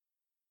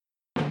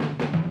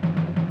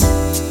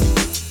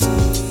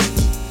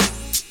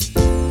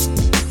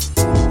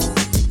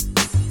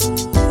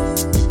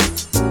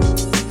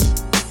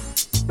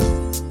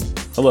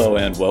Hello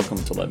and welcome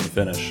to Let Me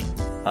Finish.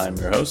 I'm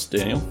your host,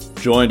 Daniel,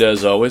 joined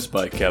as always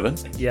by Kevin.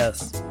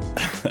 Yes.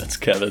 That's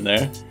Kevin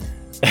there.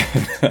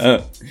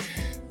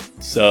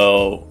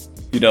 So,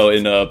 in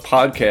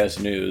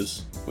podcast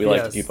news, we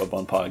like to keep up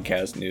on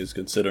podcast news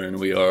considering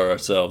we are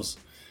ourselves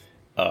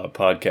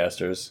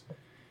podcasters.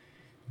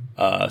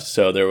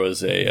 So there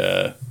was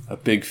a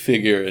big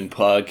figure in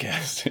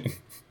podcasting.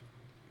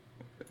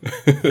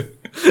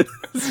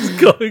 This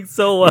is going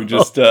so well. We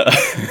just...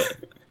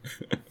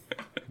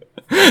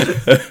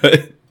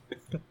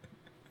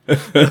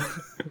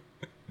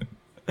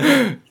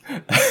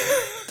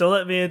 Don't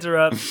let me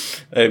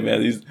interrupt. Hey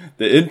man,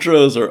 the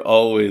intros are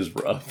always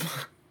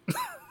rough.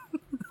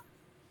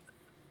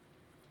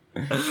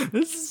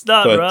 This is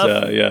not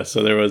rough. Yeah,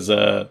 so there was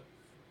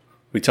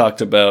we talked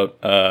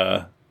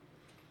about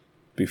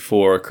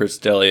before Chris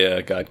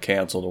D'Elia got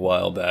canceled a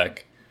while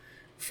back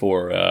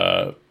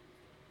for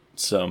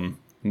some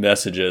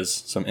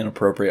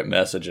inappropriate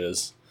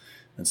messages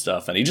and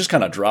stuff, and he just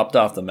kind of dropped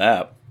off the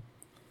map.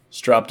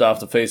 Just dropped off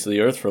the face of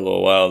the earth for a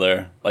little while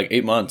there, like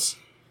 8 months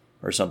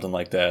or something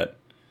like that.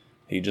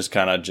 He just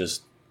kind of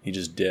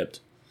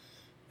dipped,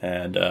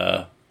 and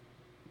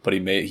but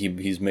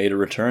he's made a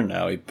return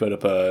now. He put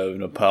up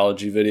an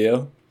apology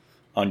video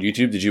on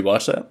YouTube. Did you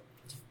watch that?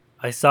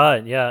 I saw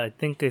it. Yeah, I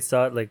think I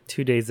saw it like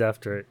 2 days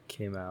after it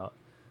came out,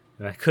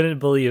 and I couldn't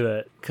believe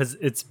it because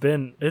it's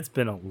been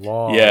a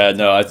long. Yeah,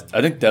 no, I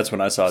think that's when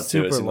I saw it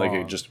too. It seemed long.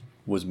 like it just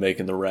was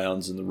making the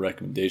rounds in the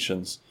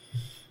recommendations,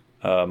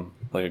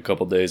 like a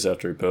couple days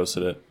after he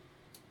posted it.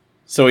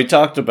 So he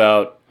talked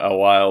about a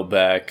while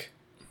back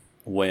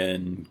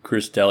when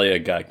Chris D'Elia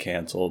got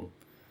canceled.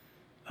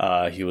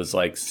 He was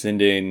like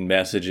sending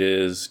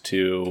messages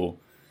to,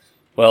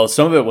 well,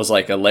 some of it was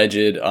like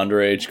alleged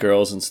underage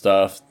girls and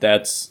stuff.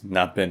 That's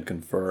not been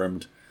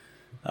confirmed.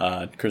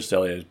 Chris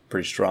D'Elia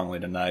pretty strongly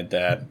denied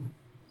that,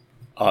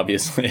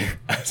 obviously,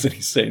 as any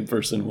sane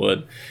person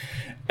would.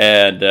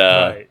 And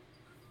Right.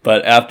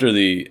 but after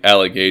the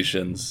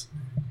allegations,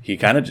 he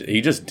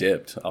just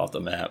dipped off the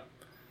map.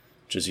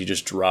 He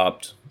just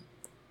dropped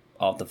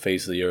off the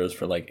face of the earth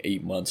for like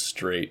 8 months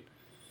straight.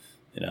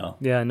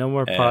 Yeah, no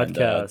more And,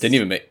 podcasts. didn't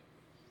even make.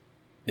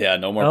 Yeah,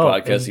 no more Oh,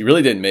 podcasts. and- He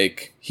really didn't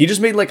make. He just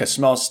made like a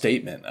small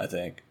statement, I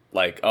think,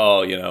 like,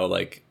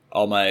 like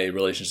all my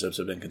relationships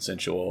have been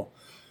consensual,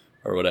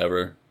 or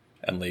whatever,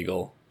 and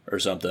legal, or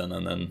something,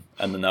 and then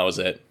that was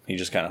it. He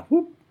just kind of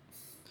whoop.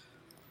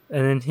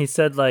 And then he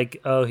said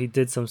like, oh, he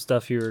did some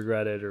stuff he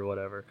regretted or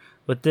whatever.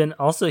 But then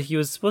also he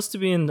was supposed to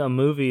be in a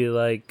movie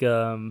like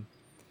it's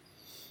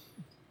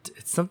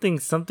something.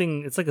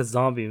 It's like a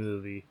zombie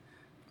movie.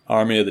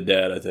 Army of the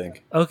Dead, I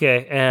think.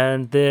 Okay,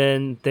 and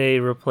then they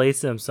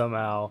replace him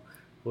somehow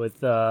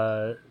with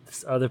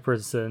this other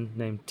person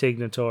named Tig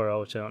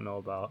Notaro, which I don't know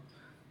about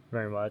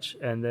very much.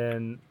 And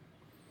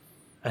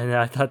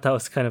I thought that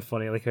was kind of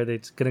funny. Like, are they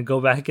just gonna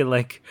go back and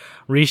like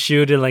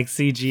reshoot and like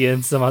CG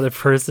in some other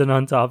person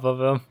on top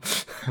of him?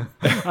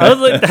 I was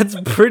like, that's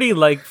pretty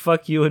like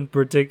fuck you in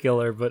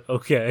particular, but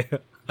okay.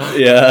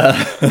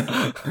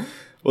 Yeah.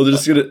 Well,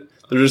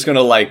 they're just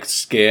gonna like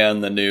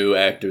scan the new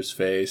actor's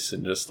face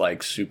and just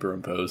like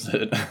superimpose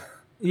it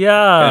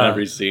Yeah, in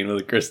every scene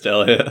with Chris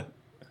D'Elia.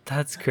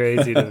 that's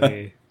crazy to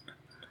me.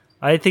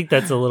 I think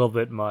that's a little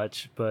bit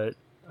much, but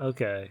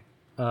okay.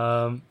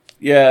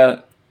 Yeah.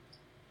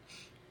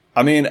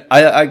 I mean,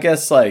 I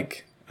guess,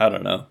 like, I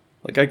don't know.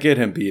 Like, I get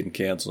him being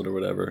canceled or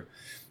whatever.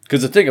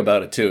 Because the thing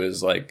about it, too,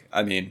 is, like,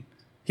 I mean,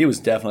 he was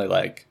definitely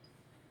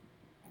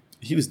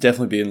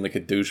being, like, a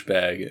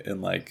douchebag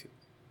in, like,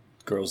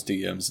 girls'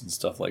 DMs and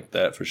stuff like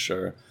that, for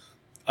sure.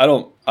 I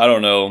don't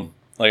know.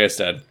 Like I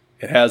said,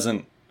 it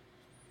hasn't,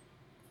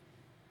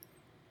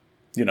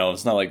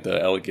 it's not like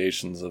the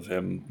allegations of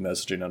him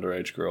messaging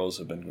underage girls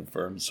have been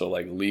confirmed. So,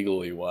 like,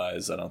 legally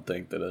wise, I don't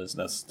think that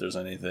there's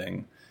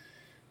anything,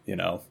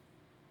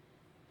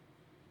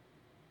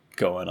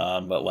 going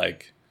on, but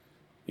like,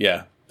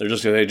 yeah, they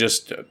just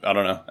I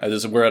don't know.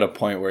 We're at a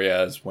point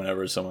where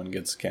whenever someone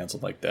gets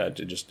canceled like that,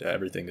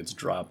 everything gets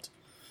dropped.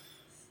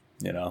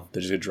 They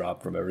just get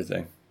dropped from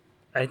everything.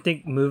 I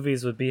think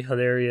movies would be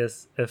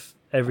hilarious if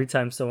every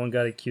time someone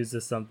got accused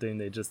of something,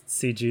 they just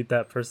CG'd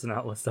that person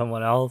out with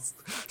someone else.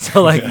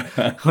 So like,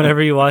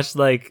 whenever you watch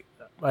like,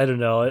 I don't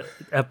know, an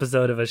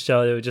episode of a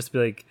show, it would just be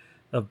like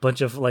a bunch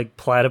of like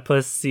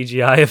platypus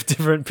CGI of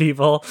different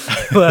people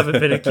who haven't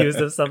been accused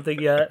of something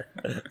yet.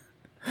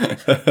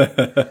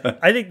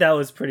 I think that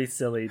was pretty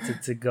silly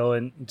to go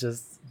and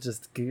just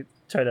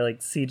try to like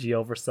CG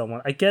over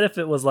someone. I get if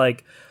it was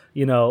like,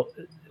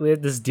 we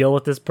had this deal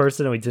with this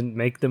person and we didn't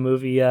make the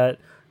movie yet,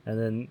 and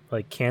then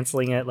like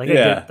canceling it. Like,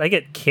 yeah. I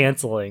get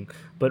canceling,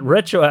 but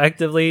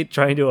retroactively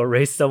trying to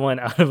erase someone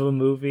out of a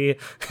movie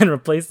and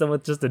replace them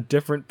with just a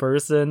different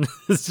person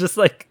is just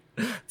like,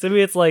 to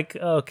me it's like,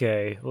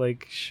 okay,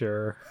 like,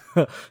 sure.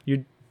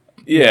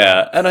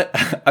 Yeah, and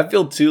I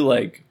feel too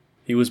like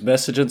he was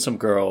messaging some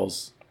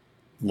girls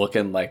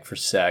looking like for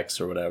sex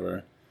or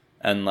whatever,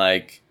 and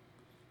like,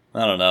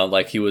 I don't know,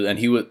 like he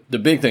would the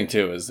big thing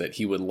too is that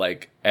he would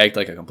like act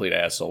like a complete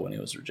asshole when he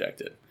was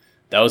rejected.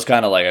 that was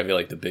kind of like, I feel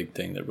like the big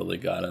thing that really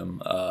got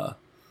him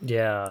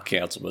Yeah.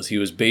 canceled was he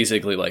was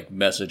basically like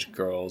message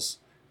girls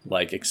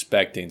like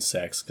expecting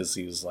sex because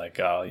he was like,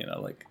 oh, you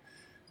know, like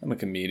I'm a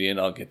comedian,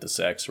 I'll get the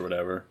sex or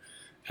whatever.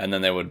 And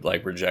then they would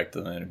like reject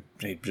them and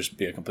he'd just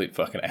be a complete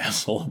fucking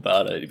asshole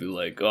about it. He'd be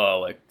like, oh,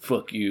 like,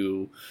 fuck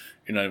you.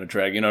 You're not even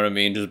trying, you know what I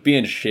mean? Just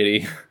being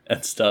shitty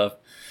and stuff.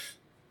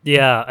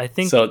 Yeah, I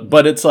think So,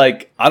 but it's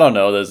like, I don't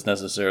know that it's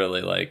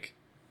necessarily like,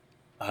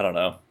 I don't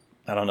know.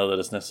 I don't know that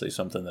it's necessarily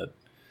something that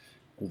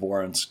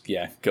warrants,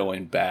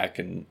 going back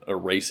and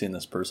erasing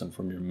this person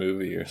from your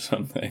movie or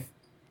something.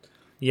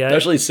 yeah,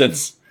 Especially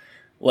since,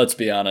 let's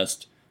be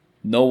honest,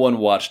 no one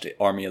watched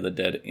Army of the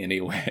Dead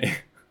anyway.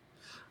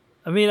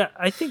 I mean,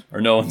 I think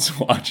Or no one's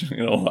watching.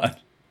 You know what?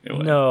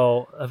 Anyway.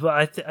 no,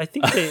 but I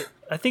think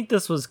I think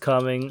this was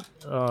coming.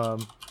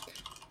 I'm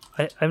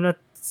not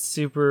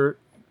super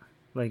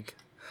like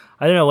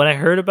I don't know. When I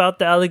heard about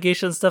the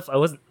allegation stuff, I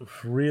wasn't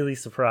really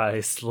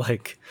surprised.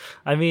 Like,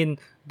 I mean,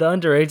 the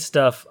underage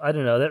stuff, I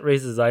don't know, that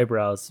raises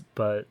eyebrows,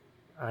 but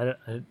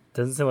it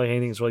doesn't seem like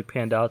anything's really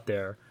panned out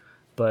there.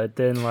 But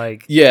then,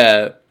 like,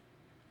 Yeah.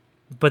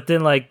 but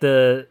then, like,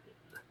 the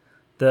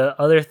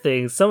other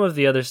things, some of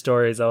the other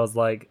stories, I was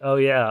like, oh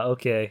yeah,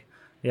 okay,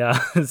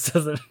 yeah, this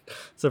doesn't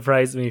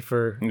surprise me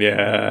for.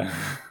 Yeah.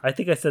 I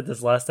think I said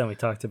this last time we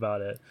talked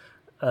about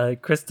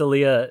it. Chris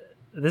D'Elia,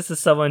 this is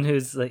someone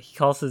who's like, he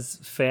calls his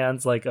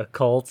fans like a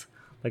cult,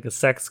 like a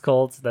sex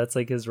cult. That's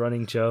like his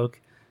running joke.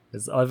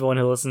 Is everyone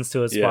who listens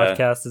to his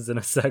podcast is in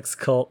a sex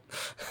cult,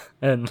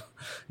 and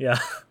yeah,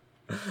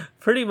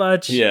 pretty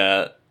much.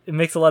 Yeah. It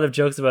makes a lot of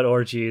jokes about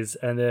orgies,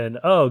 and then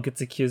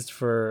gets accused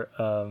for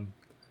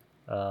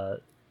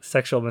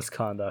sexual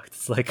misconduct.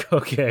 It's like,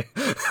 okay,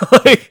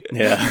 like,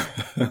 Yeah.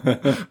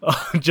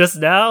 just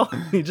now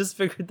you just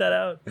figured that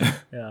out.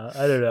 Yeah,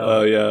 I don't know.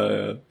 Oh,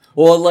 yeah.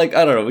 Well, like,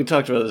 I don't know. We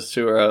talked about this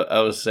too, where I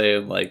was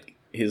saying, like,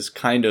 his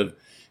kind of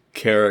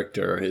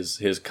character,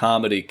 his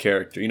comedy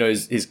character, you know,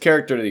 his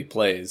character that he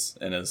plays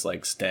in his,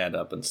 like,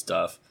 stand-up and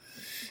stuff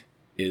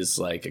is,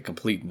 like, a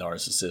complete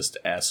narcissist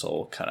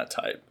asshole kind of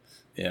type,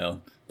 you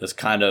know? That's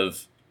kind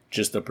of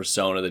just the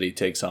persona that he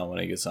takes on when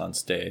he gets on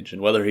stage.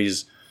 And whether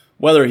he's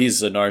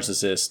a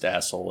narcissist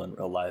asshole in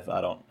real life,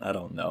 I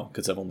don't know,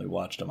 because I've only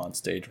watched him on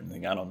stage or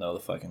anything. I don't know the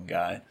fucking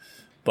guy.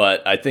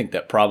 But I think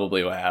that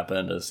probably what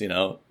happened is, you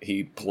know,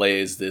 he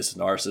plays this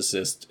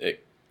narcissist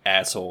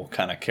asshole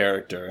kind of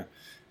character,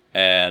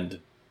 and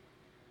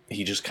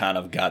he just kind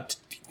of got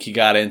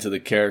into the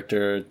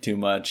character too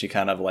much. He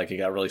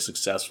got really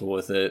successful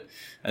with it.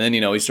 And then,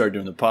 you know, he started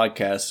doing the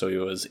podcast, so he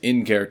was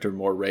in character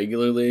more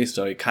regularly.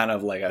 So he kind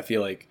of like, I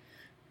feel like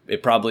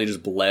it probably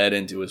just bled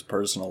into his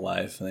personal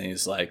life. And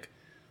he's like,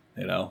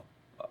 you know,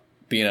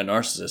 being a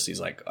narcissist, he's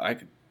like,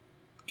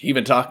 he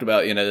even talked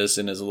about, you know, this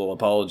in his little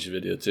apology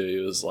video too. He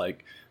was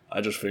like,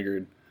 I just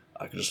figured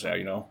I could just,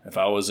 you know, if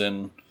I was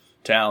in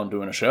town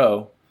doing a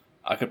show,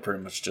 I could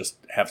pretty much just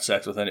have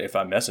sex with it if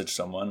I messaged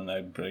someone, and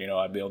I'd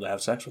be able to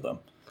have sex with them.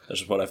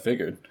 That's just what I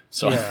figured.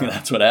 So Yeah.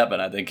 that's what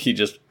happened. I think he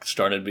just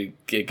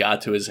it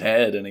got to his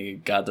head, and he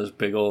got this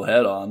big old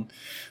head on,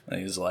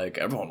 and he's like,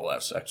 everyone will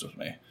have sex with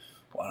me.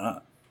 Why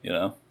not? You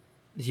know?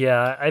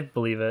 Yeah, I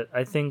believe it.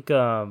 I think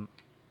I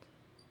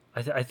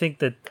think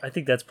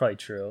that's probably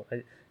true.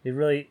 It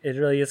really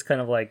is kind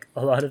of like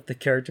a lot of the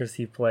characters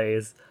he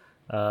plays,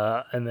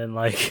 and then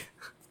like,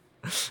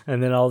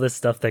 and then all this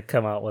stuff that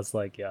come out was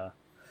like, yeah.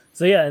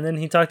 So yeah, and then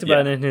he talked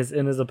about in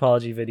his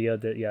apology video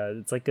that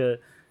it's like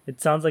it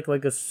sounds like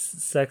a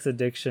sex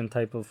addiction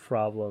type of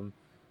problem,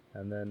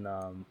 and then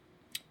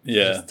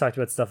just talked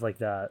about stuff like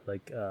that,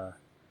 like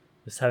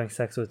just having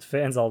sex with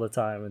fans all the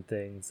time and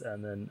things,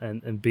 and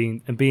then and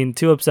being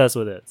too obsessed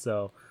with it.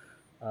 So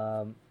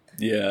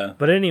yeah.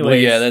 But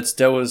anyway,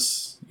 well,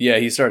 yeah,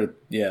 he started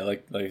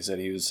like I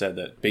said, said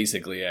that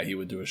basically he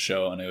would do a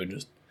show, and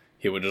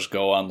he would just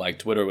go on like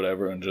Twitter or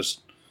whatever and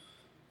just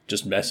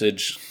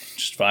message,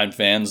 just find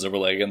fans that were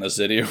like in the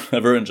city or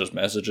whatever, and just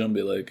message them,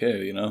 be like,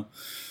 hey, you know,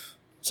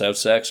 let's have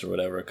sex or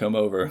whatever. Come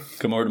over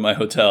to my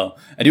hotel.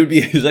 And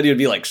he said he would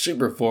be like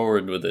super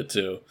forward with it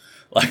too.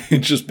 Like,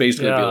 just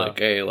basically be like,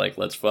 hey, like,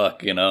 let's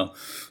fuck, you know,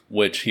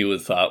 which he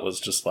would thought was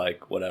just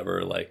like,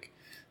 whatever, like,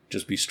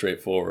 just be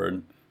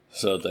straightforward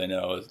so that they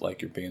know it's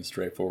like you're being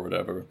straightforward,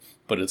 whatever.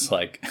 But it's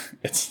like,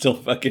 it's still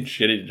fucking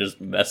shitty to just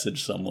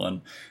message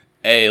someone,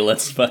 hey,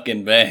 let's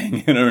fucking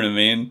bang. You know what I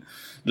mean?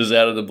 Just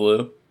out of the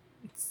blue.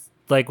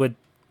 Like with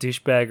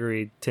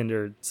douchebaggery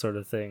Tinder sort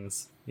of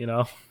things, you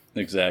know?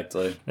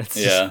 Exactly. It's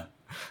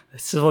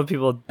just what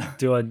people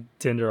do on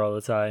Tinder all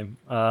the time.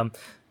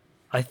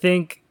 I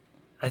think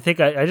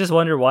I just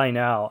wonder why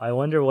now. I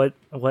wonder what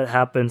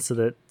happened so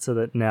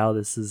that now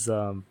this is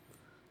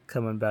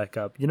coming back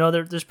up. You know,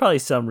 there's probably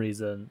some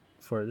reason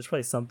for it. There's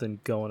probably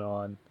something going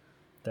on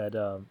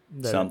that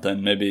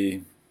something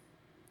maybe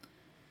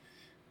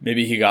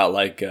he got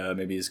like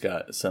maybe he's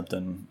got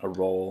something, a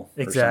role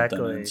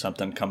or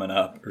something coming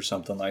up or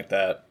something like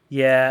that.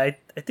 Yeah,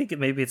 I think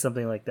maybe it's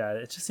something like that.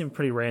 It just seemed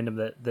pretty random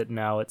that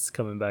now it's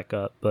coming back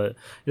up, but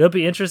it'll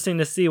be interesting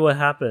to see what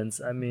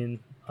happens. I mean,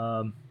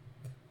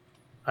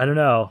 I I don't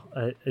know.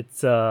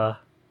 It's I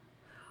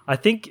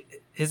think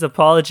his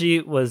apology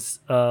was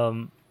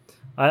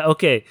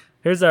okay.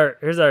 Here's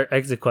our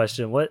exit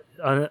question.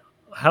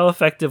 How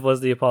effective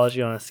was the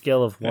apology on a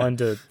scale of 1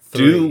 to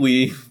 3? Do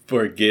we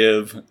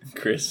forgive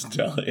Chris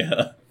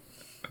D'Elia?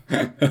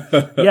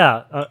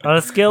 Yeah, on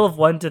a scale of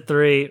 1 to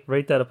 3,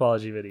 rate that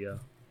apology video.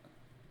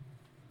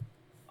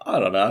 I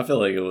don't know. I feel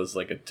like it was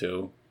like a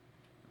 2.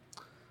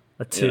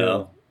 A 2. You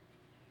know?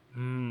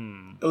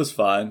 It was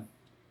fine.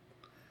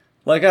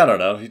 Like, I don't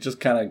know. He just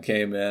kind of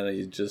came in and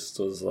he just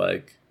was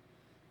like,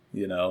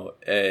 you know,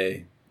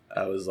 I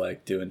was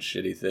like doing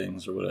shitty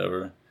things or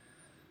whatever.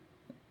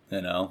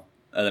 You know?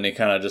 And then he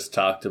kind of just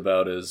talked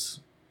about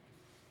his,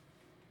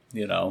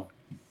 you know,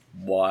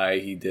 why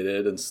he did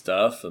it and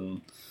stuff.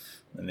 And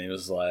he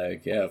was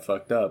like, yeah,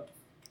 fucked up.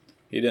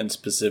 He didn't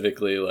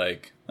specifically,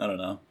 like, I don't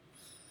know.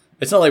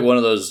 It's not like one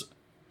of those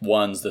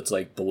ones that's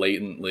like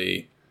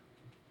blatantly,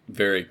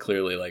 very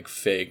clearly like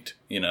faked,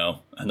 you know,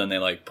 and then they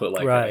like put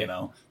like, right. You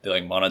know, they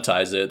like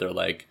monetize it. They're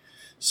like,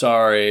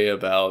 sorry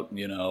about,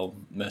 you know,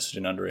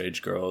 messaging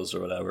underage girls or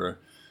whatever.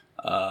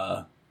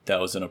 That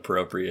was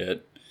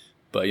inappropriate.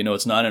 But, you know,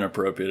 it's not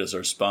inappropriate as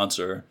our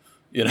sponsor,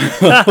 you know,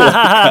 like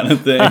kind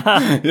of thing.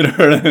 You know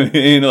what I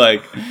mean?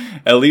 Like,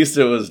 at least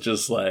it was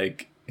just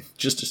like,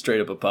 just a straight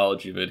up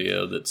apology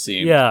video that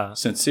seemed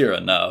sincere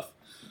enough.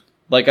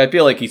 Like, I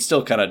feel like he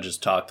still kind of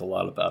just talked a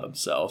lot about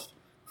himself.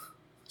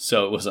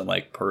 So it wasn't,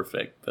 like,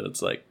 perfect. But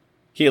it's like,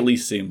 he at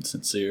least seemed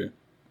sincere.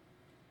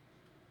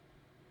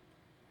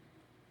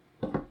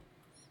 I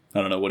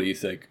don't know. What do you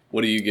think?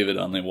 What do you give it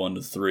on the 1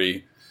 to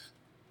 3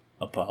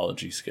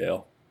 apology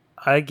scale?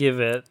 I give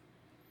it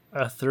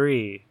a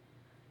 3.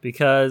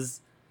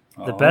 Because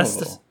the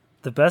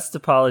best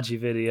apology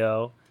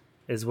video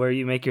is where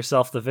you make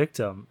yourself the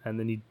victim. And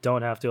then you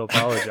don't have to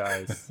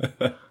apologize.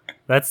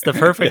 That's the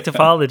perfect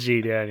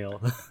apology,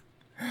 Daniel.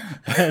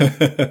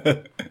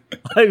 I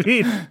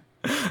mean,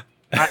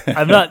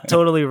 I'm not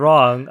totally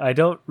wrong. I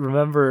don't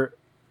remember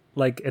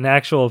like an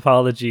actual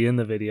apology in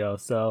the video,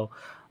 so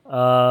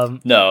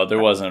no, there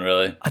wasn't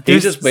really. He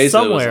just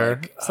basically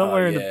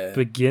somewhere in the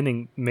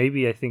beginning,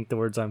 maybe I think the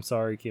words "I'm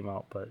sorry" came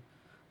out, but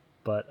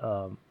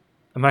I'm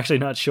actually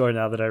not sure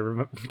now that I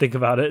think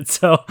about it.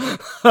 So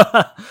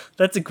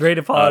that's a great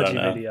apology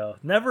video.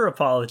 Never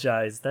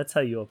apologize. That's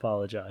how you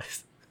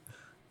apologize.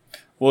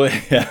 Well,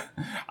 yeah,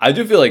 I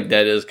do feel like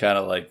that is kind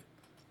of like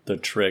the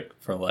trick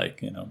for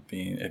like, you know,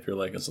 being, if you're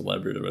like a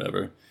celebrity or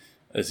whatever,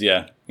 is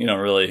you don't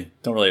really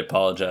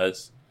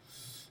apologize.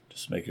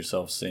 Just make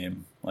yourself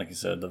seem, like you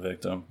said, the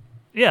victim.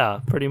 Yeah,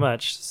 pretty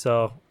much.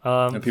 So,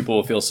 and people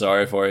will feel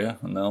sorry for you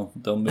and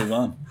they'll move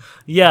on.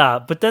 Yeah,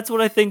 but that's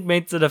what I think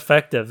makes it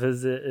effective.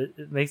 Is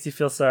it makes you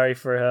feel sorry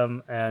for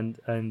him and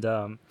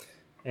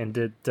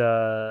it.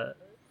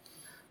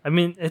 I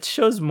mean, it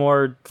shows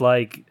more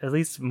like, at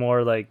least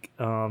more like,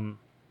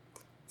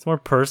 it's more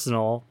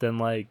personal than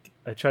like,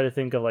 I try to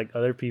think of like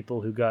other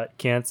people who got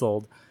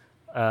canceled.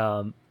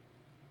 And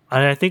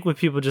I think when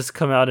people just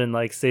come out and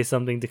like say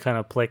something to kind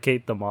of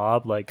placate the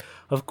mob, like,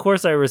 of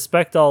course I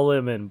respect all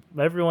women,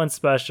 everyone's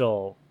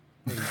special,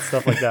 and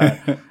stuff like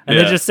that. And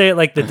they just say it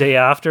like the day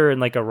after in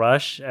like a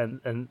rush.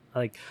 And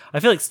like,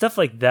 I feel like stuff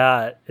like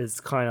that is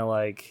kind of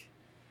like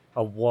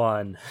a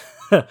 1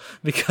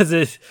 because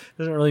it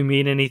doesn't really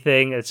mean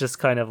anything. It's just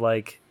kind of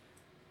like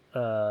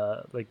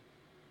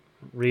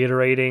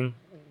reiterating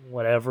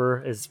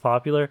whatever is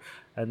popular.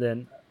 And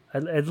then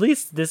at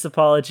least this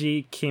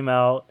apology came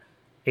out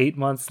 8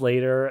 months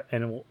later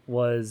and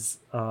was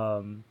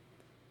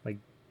like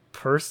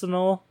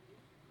personal,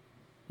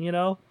 you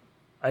know.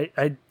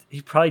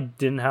 He probably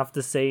didn't have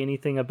to say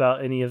anything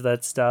about any of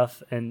that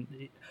stuff.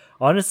 And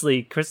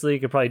honestly, Chris D'Elia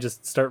could probably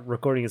just start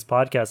recording his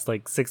podcast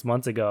like 6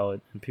 months ago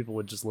and people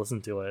would just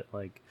listen to it.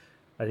 Like,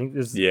 I think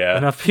there's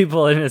enough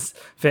people in his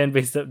fan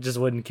base that just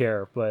wouldn't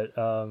care. But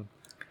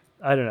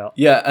I don't know.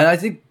 Yeah, and I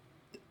think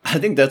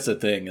that's the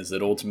thing, is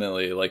that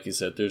ultimately, like you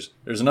said, there's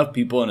enough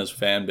people in his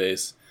fan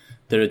base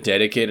that are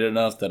dedicated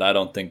enough that I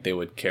don't think they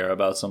would care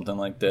about something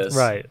like this.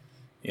 Right.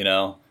 You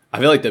know? I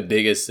feel like the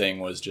biggest thing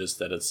was just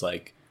that it's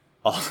like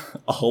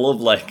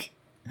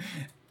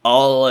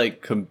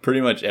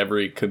pretty much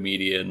every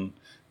comedian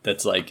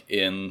that's like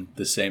in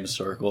the same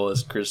circle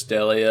as Chris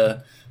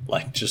D'Elia,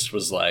 like just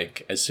was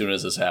like, as soon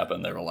as this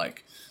happened, they were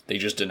like, they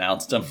just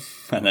announced him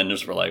and then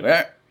just were like,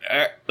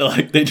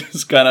 like they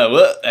just kind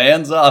of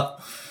hands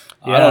off.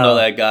 Yeah. I don't know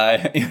that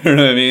guy. You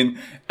know what I mean?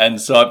 And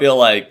so I feel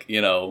like,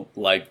 you know,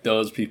 like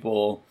those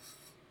people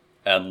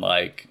and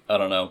like, I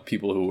don't know,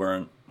 people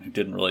who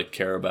didn't really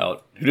care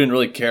about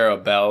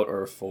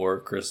or for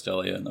Chris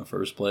D'Elia in the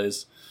first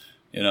place,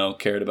 you know,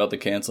 cared about the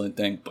canceling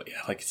thing. But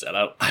yeah, like I said,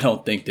 I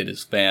don't think that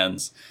his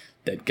fans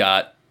that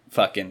got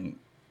fucking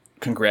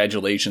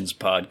congratulations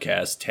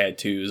podcast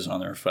tattoos on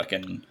their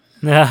fucking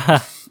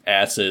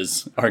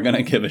asses are going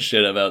to give a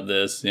shit about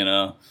this, you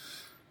know?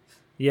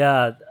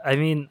 Yeah, I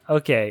mean,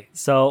 okay,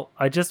 so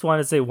I just want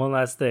to say one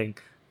last thing.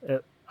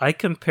 I'm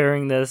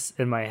comparing this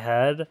in my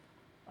head.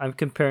 I'm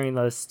comparing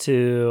this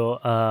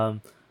to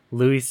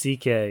Louis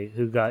C.K.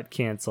 who got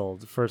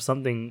canceled for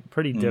something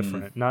pretty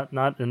different. Not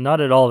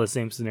at all the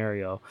same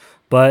scenario,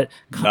 but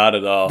Not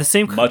at all. The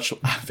same. Much.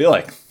 I feel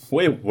like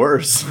way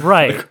worse.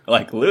 Right.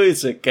 Like Louis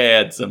C.K.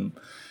 had some.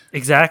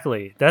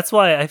 Exactly. That's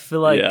why I feel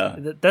like. Yeah.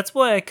 That's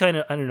why I kind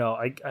of. I don't know.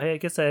 I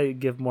guess I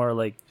give more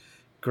like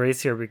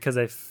grace here because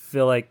I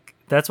feel like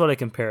that's what I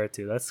compare it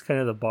to. That's kind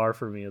of the bar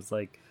for me. Is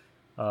like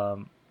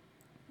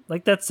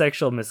that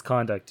sexual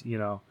misconduct,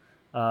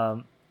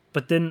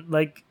 but then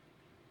like,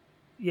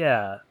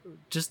 yeah,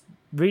 just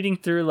reading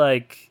through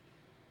like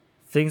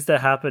things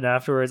that happen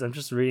afterwards. I'm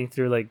just reading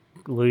through like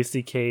Louis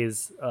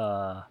C.K.'s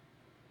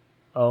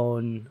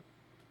own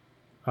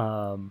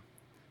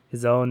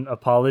his own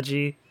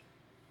apology,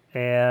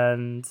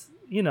 and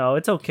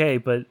it's okay,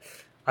 but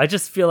I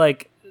just feel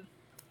like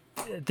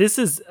this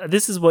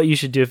is what you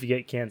should do if you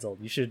get canceled.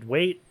 You should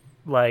wait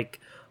like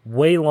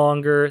way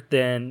longer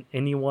than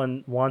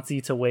anyone wants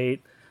you to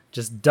wait.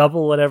 Just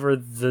double whatever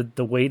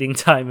the waiting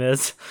time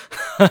is,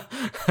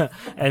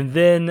 and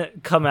then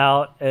come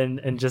out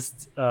and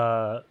just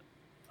talk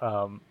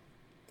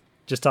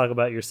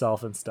about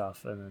yourself and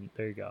stuff, and then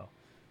there you go.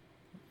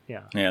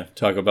 Yeah.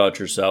 Talk about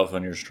yourself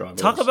and your struggles.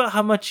 Talk about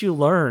how much you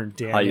learned,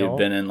 Daniel. How you've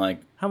been in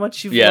like. How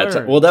much you've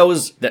learned. Well,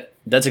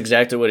 that's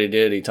exactly what he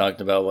did. He talked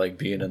about like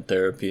being in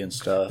therapy and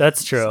stuff.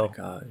 That's true.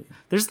 Like,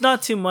 there's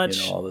not too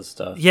much. All this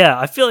stuff. Yeah,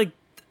 I feel like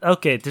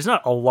there's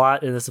not a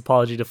lot in this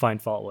apology to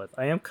find fault with.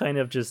 I am kind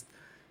of just,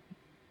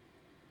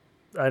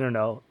 I don't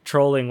know,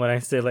 trolling when I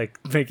say like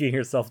making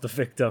yourself the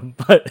victim,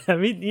 but I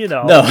mean,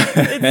 no,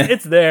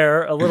 it's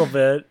there a little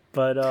bit,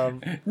 but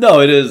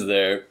no, it is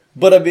there.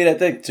 But I mean, I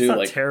think too, it's not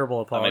like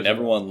terrible apology. I mean,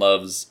 everyone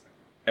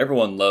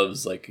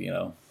loves like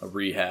a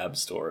rehab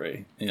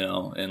story,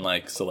 and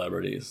like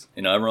celebrities.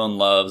 Everyone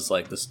loves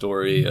like the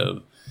story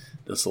of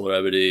the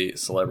celebrity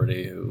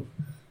who,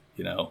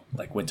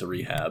 like went to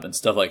rehab and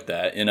stuff like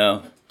that.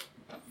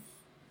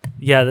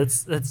 Yeah,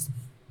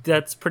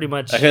 that's pretty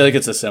much. I feel like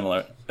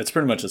it's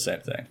pretty much the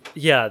same thing.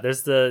 Yeah,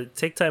 there's the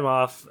take time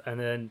off and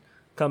then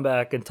come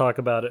back and talk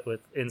about it with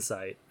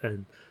insight,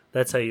 and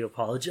that's how you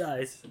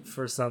apologize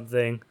for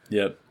something.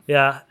 Yep.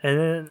 Yeah, and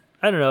then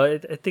I don't know.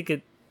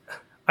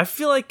 I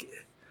feel like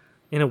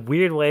in a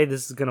weird way,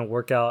 this is gonna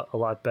work out a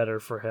lot better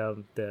for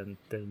him than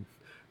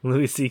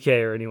Louis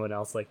C.K. or anyone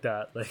else like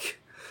that. Like,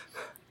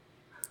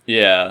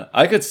 yeah,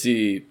 I could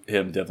see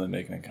him definitely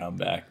making a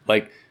comeback.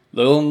 Like,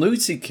 Louis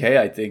C.K.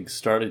 I think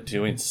started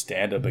doing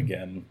stand up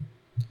again,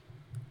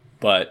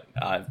 but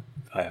I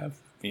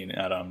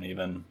don't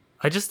even.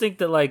 I just think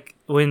that like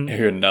when I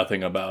hear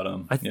nothing about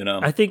him.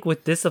 I think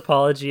with this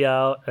apology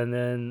out, and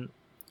then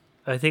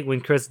I think when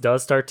Chris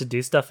does start to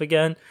do stuff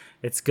again,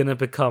 it's gonna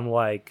become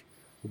like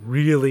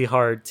really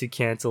hard to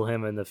cancel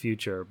him in the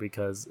future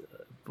because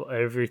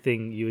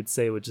everything you would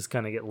say would just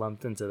kind of get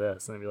lumped into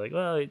this, and I'd be like,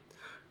 well, it's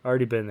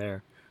already been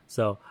there.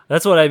 So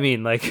that's what I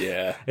mean. Like,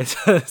 yeah,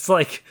 it's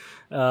like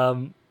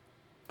the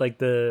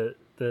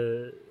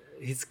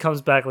he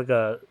comes back like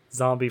a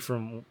zombie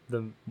from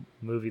the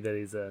movie that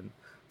he's in.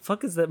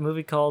 Fuck is that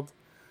movie called?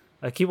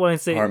 I keep wanting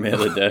to say Army of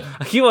the Dead.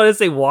 I keep wanting to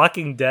say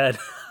Walking Dead.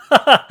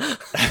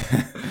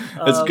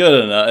 It's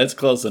good enough. It's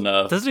close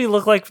enough. Doesn't he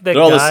look like that They're guy?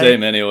 all the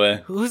same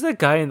anyway. Who's that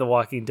guy in The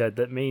Walking Dead?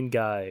 That main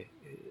guy.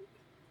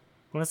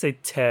 I want to say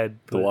Ted.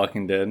 The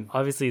Walking Dead.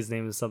 Obviously, his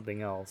name is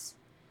something else.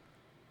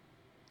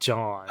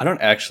 John. I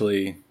don't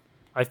actually.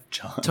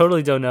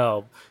 Totally don't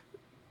know.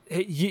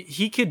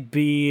 He could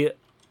be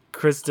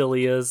Chris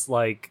D'Elia's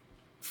like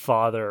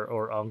father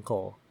or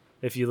uncle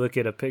if you look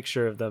at a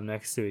picture of them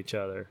next to each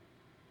other.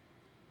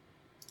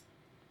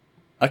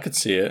 I could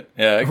see it.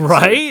 Yeah. I could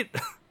right? See it.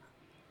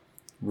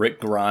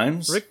 Rick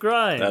Grimes? Rick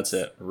Grimes. That's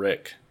it.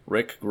 Rick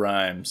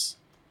Grimes.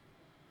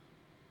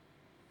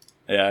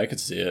 Yeah, I could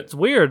see it. It's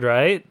weird,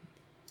 right?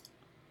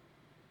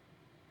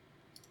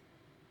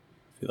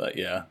 I feel like,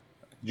 yeah.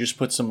 You just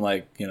put some,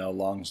 like,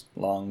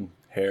 long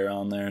hair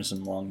on there,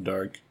 some long,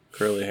 dark,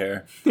 curly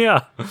hair.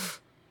 Yeah.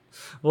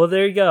 Well,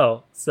 there you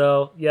go.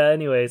 So, yeah,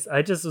 anyways,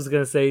 I just was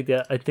going to say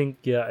that I think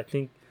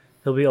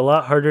it'll be a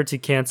lot harder to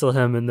cancel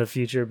him in the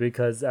future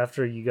because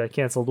after you got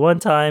canceled one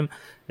time,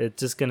 it's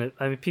just going to,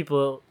 I mean,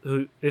 people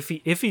who, if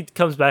he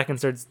comes back and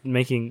starts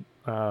making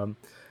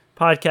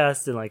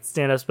podcasts and like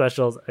stand-up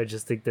specials, I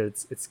just think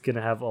that it's going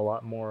to have a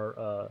lot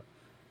more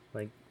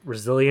like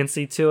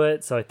resiliency to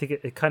it. So I think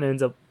it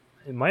kind of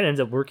might end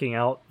up working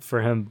out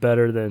for him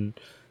better than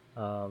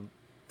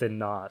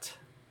not.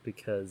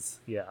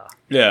 Because yeah,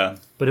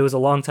 but it was a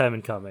long time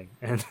in coming,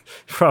 and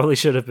probably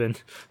should have been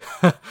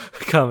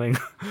coming.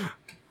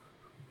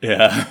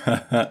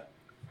 Yeah.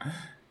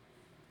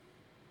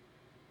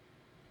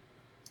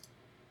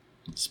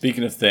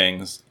 Speaking of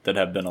things that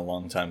have been a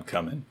long time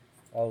coming.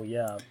 Oh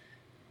yeah.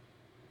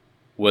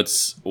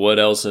 What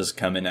else is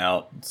coming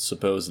out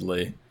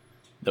supposedly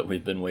that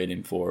we've been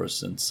waiting for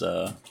since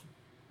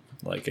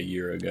like a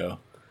year ago?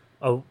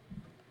 Oh,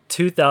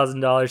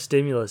 $2,000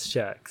 stimulus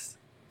checks.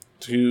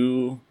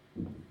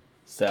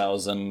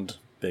 2,000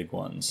 big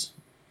ones.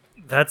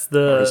 That's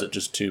Or is the it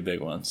just two big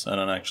ones? I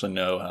don't actually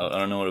know I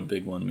don't know what a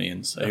big one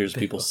means. I hear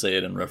people say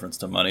it in reference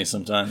to money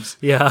sometimes.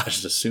 yeah. I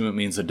just assume it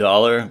means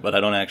 $1, but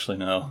I don't actually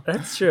know.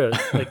 That's true.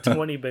 Like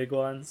 20 big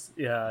ones.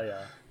 Yeah,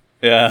 yeah.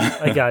 Yeah.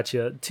 I got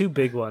you. 2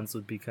 big ones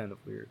would be kind of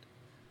weird.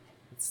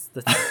 It's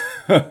just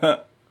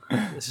would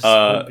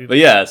be- But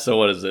yeah, so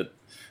what is it?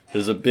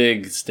 There's a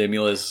big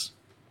stimulus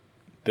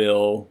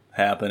bill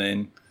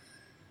happening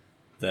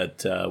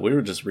that we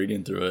were just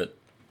reading through it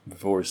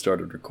before we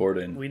started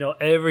recording. we know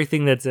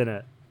everything that's in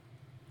it.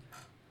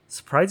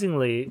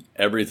 Surprisingly,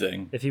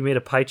 Everything. if you made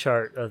a pie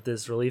chart of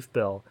this relief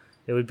bill,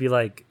 it would be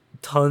like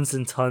tons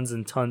and tons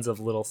and tons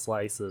of little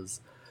slices.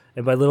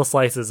 And by little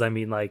slices, I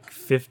mean like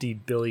 50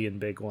 billion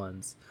big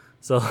ones.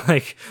 So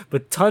like,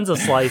 but tons of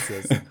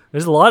slices.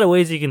 There's a lot of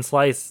ways you can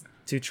slice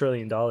 $2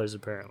 trillion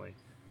apparently.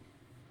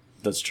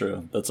 That's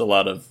true. That's a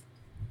lot of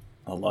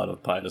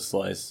pie to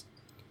slice.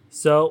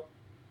 So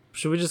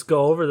should we just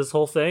go over this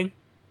whole thing?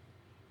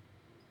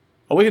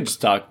 Oh, we can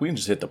just talk. We can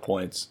just hit the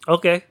points.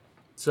 Okay.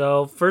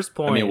 So first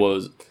point. I mean, what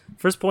was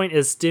First point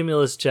is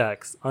stimulus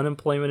checks,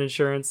 unemployment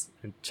insurance,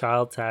 and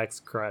child tax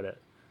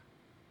credit.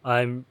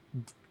 I'm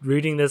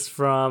reading this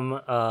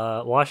from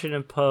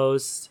Washington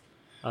Post.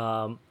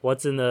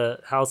 What's in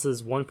the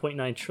House's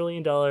 $1.9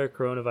 trillion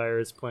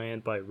coronavirus plan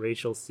by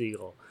Rachel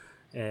Siegel.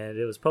 And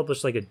it was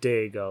published like a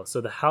day ago.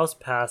 So the House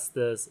passed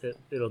this.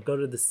 It'll go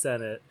to the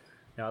Senate.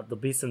 Now there'll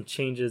be some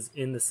changes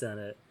in the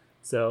Senate.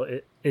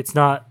 So it's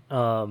not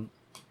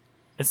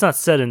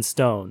set in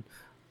stone.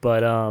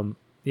 But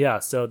yeah,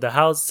 so the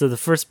House. So the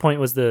first point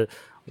was the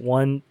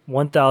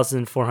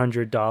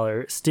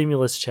 $1,400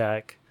 stimulus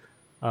check,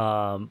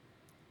 on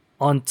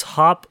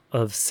top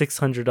of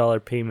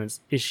 $600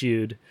 payments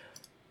issued.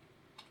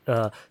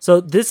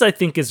 So this I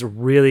think is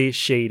really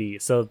shady.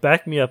 So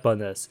back me up on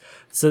this.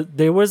 So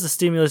there was a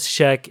stimulus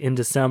check in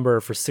December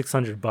for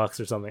 $600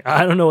 or something.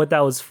 I don't know what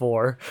that was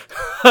for.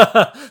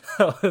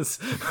 That was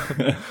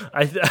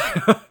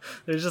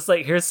there's just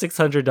like, here's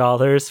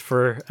 $600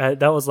 for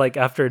that was like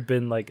after it'd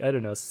been like, I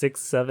don't know, 6,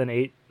 7,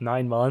 8,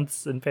 9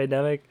 months in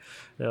pandemic.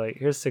 They're like,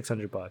 here's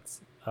 $600.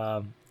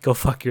 Go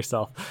fuck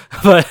yourself.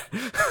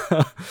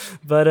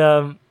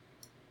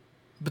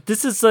 But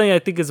this is something I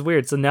think is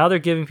weird. So now they're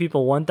giving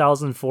people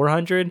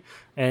 1,400,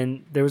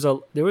 and there was a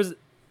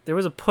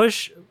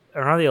push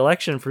around the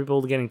election for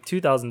people getting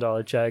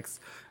 $2,000 checks,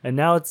 and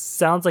now it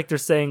sounds like they're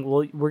saying,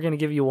 well, we're going to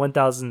give you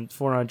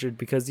 1,400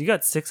 because you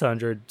got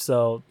 600.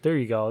 So there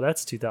you go.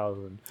 That's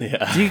 2,000.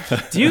 yeah?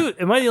 Do you?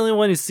 Am I the only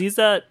one who sees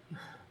that?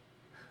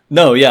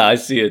 No, yeah, I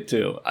see it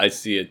too. I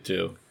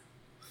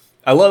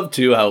love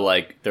too how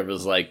like there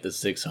was like the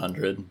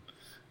 600.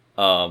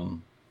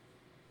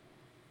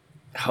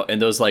 How in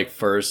those like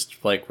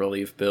first like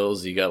relief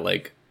bills, you got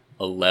like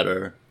a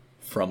letter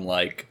from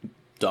like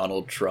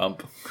Donald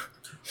Trump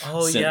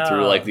sent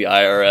through like the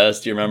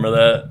IRS. Do you remember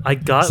that? I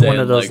got Saying, one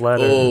of those like,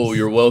 letters. Oh,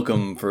 you're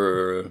welcome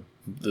for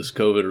this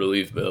COVID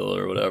relief bill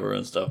or whatever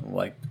and stuff. I'm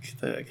like,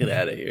 get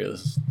out of here.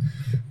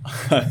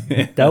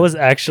 That was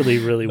actually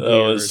really weird.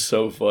 That was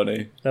so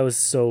funny. That was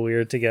so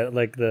weird to get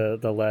like the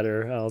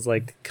letter. I was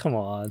like, come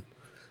on.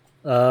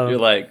 You're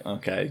like,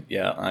 okay,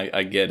 yeah,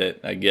 I get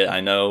it.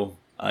 I know.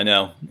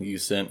 You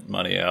sent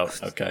money out.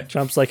 Okay.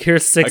 Trump's like,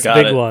 here's 6 got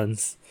big it.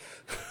 ones.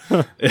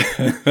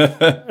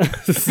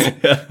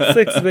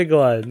 6 big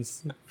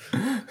ones.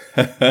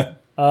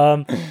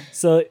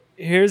 So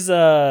here's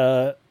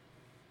so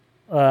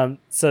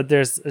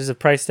there's a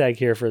price tag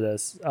here for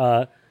this.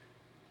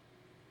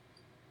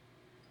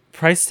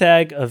 Price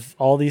tag of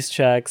all these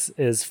checks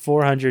is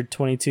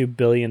 $422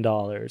 billion.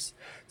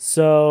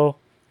 So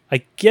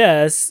I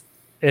guess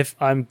if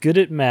I'm good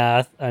at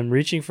math, I'm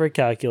reaching for a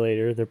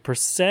calculator, the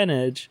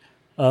percentage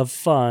of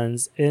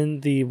funds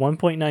in the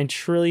 $1.9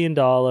 trillion,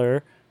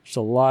 which is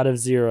a lot of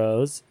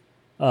zeros,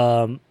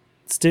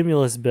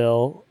 stimulus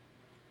bill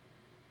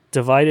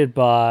divided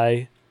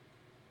by,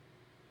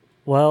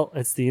 well,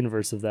 it's the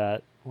inverse of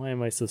that. Why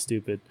am I so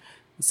stupid?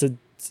 So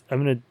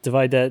I'm going to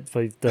divide that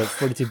by the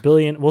 42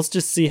 billion. We'll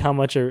just see how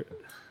much are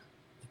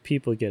the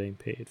people getting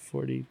paid.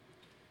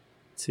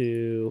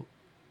 42...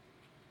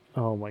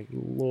 Oh my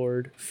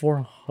lord,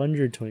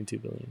 422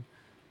 billion.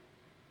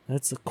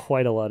 That's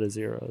quite a lot of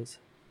zeros.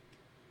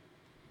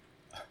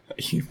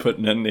 You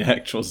putting in the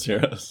actual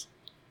zeros?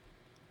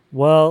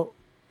 Well,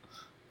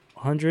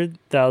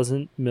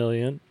 100,000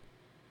 million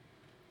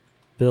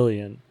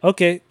billion.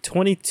 Okay,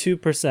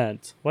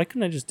 22%. Why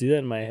couldn't I just do that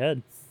in my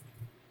head?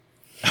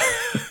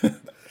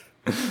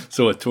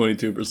 So what,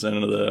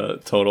 22% of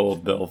the total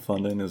bill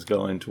funding is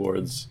going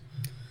towards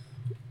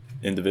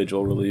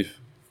individual relief?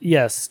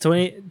 Yes,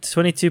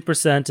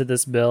 22% of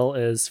this bill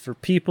is for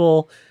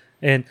people,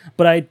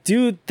 but I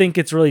do think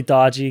it's really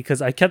dodgy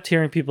because I kept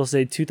hearing people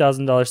say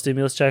 $2,000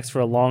 stimulus checks for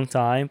a long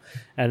time,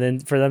 and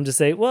then for them to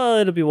say, well,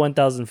 it'll be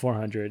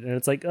 1,400, and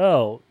it's like,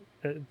 oh,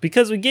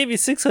 because we gave you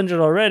 600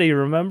 already,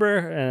 remember?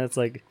 And it's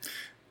like,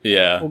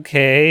 yeah,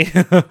 okay.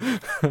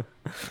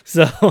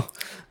 So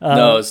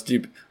no, it's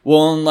deep.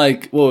 Well, and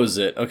like, what was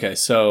it? Okay,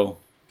 so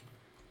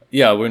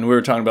yeah, when we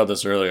were talking about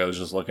this earlier, I was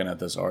just looking at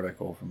this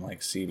article from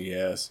like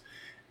CBS.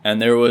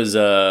 And there was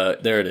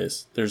there it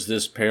is. There's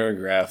this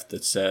paragraph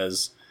that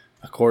says,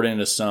 according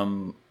to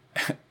some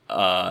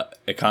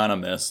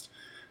economist,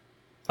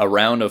 a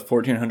round of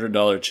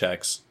 $1,400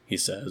 checks, he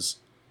says,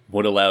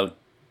 would allow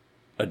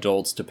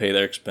adults to pay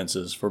their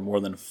expenses for more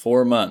than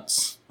 4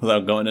 months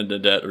without going into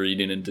debt or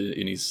eating into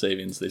any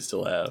savings they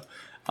still have.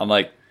 I'm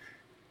like,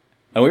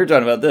 and we were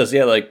talking about this,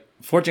 yeah, like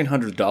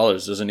 $1,400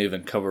 doesn't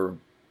even cover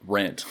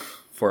rent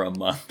for a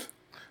month.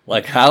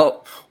 Like,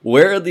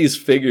 where are these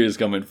figures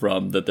coming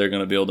from that they're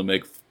going to be able to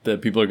make,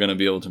 that people are going to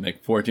be able to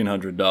make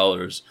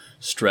 $1,400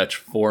 stretch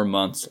 4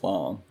 months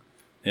long?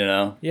 You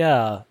know?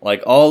 Yeah.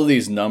 Like, all of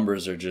these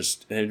numbers are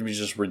just, it'd be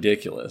just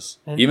ridiculous.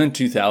 And even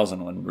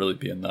 2,000 wouldn't really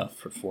be enough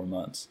for 4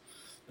 months.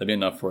 That'd be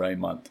enough for a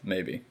month,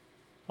 maybe.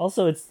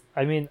 also,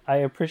 I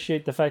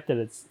appreciate the fact that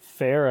it's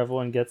fair.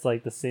 Everyone gets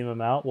like the same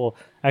amount. Well,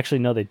 actually,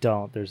 no, they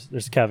don't.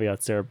 There's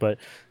caveats there, but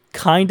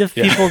kind of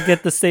people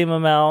get the same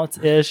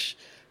amount ish.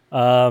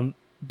 But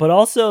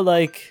also,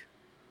 like,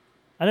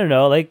 I don't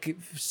know, like,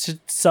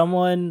 should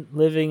someone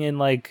living in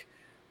like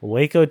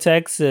Waco,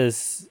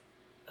 Texas,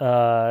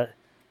 take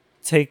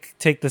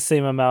the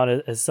same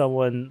amount as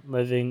someone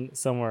living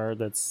somewhere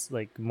that's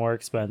like more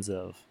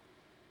expensive?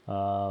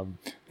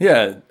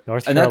 Yeah,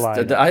 North and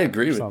Carolina. I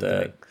agree with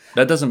that.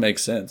 That doesn't make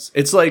sense.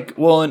 It's like,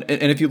 well, and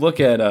if you look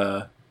at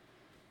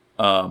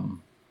so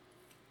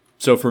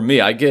for me,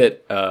 I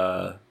get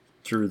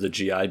through the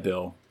GI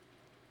Bill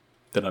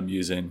that I'm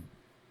using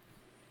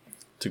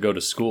to go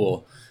to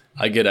school,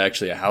 I get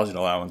actually a housing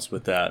allowance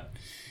with that,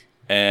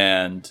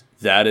 and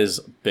that is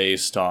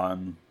based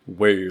on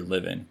where you're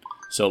living.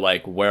 So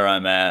like where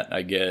I'm at,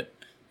 I get,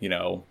 you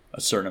know,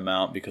 a certain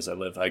amount because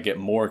I get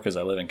more because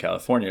I live in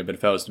California. But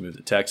if I was to move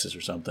to Texas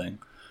or something,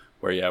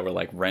 where where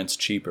like rent's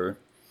cheaper,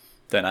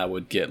 then I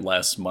would get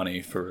less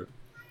money for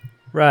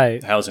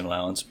Right. housing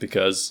allowance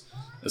because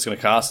it's going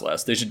to cost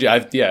less. They should do, I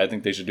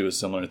think they should do a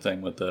similar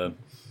thing with the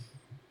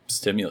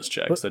stimulus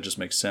checks. That just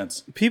makes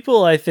sense.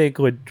 People, I think,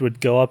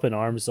 would go up in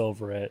arms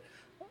over it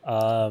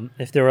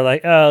if they were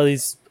like, "Oh,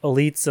 these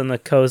elites on the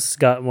coast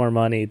got more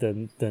money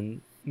than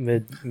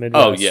Midwest."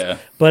 Oh yeah,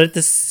 but at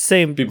the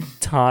same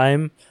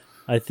time,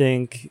 I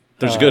think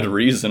there's good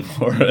reason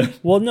for it.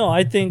 Well, no,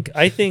 I think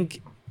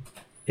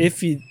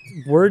if you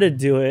were to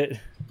do it,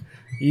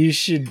 you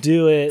should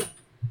do it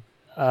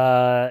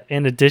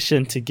in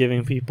addition to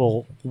giving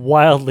people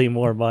wildly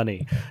more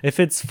money.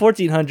 If it's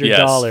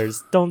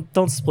 $1,400,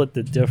 don't split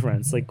the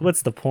difference. Like,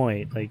 what's the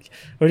point? Like,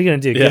 what are you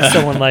gonna do? Give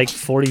someone like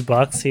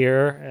 $40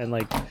 here and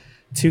like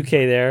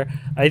 $2K there?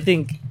 I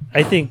think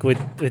with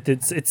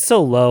it's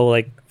so low.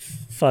 Like,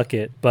 fuck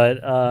it. But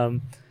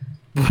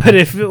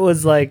if it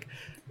was like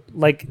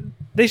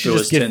they should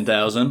just give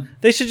 10,000.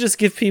 They should just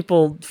give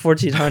people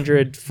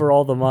 $1,400 for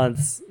all the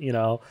months, you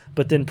know,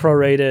 but then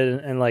prorate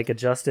it and like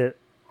adjust it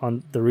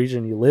on the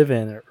region you live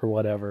in or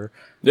whatever.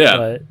 Yeah,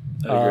 but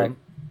I agree.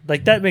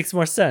 like that makes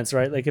more sense,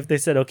 right? Like if they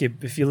said, okay,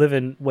 if you live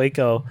in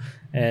Waco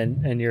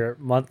and your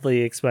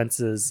monthly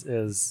expenses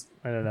is,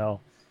 I don't know,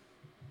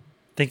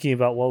 thinking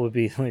about what would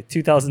be like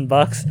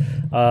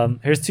 $2,000.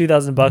 Here's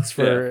 $2,000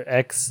 for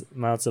X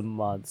amounts of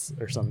months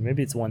or something.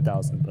 Maybe it's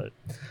 1,000, but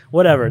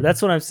whatever.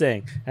 That's what I'm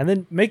saying. And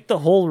then make the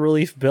whole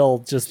relief bill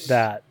just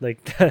that.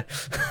 Like,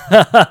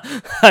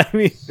 I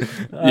mean,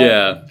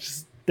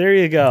 there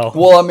you go.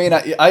 Well, I mean,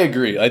 I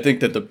agree. I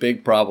think that the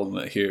big problem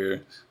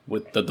here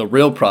with the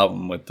real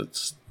problem with the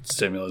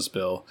stimulus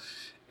bill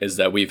is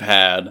that we've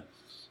had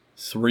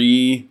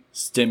 3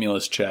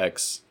 stimulus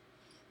checks,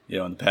 you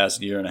know, in the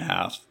past year and a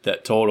half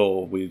that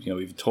total,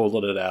 we've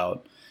totaled it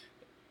out.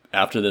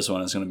 After this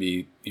one, it's going to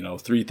be, you know,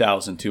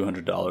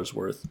 $3,200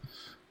 worth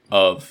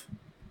of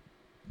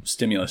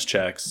stimulus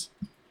checks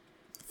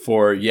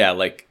for,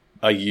 like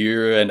a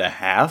year and a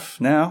half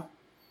now.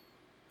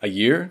 A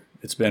year?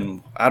 It's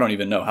been, I don't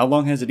even know. How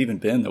long has it even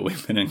been that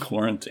we've been in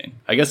quarantine?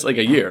 I guess like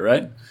a year,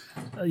 right?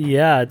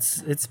 Yeah,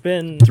 it's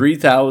been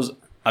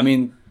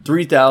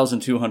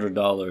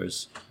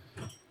 $3,200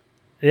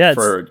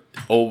 for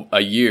a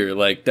year.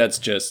 Like, that's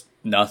just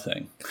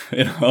nothing,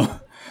 you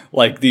know?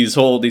 Like these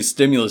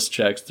stimulus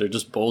checks, they're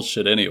just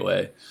bullshit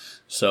anyway.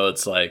 So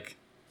it's like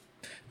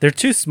they're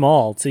too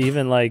small to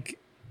even really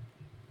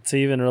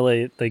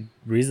like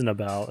reason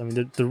about. I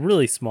mean, they're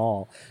really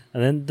small.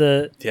 And then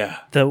the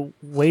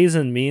ways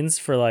and means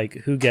for like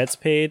who gets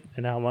paid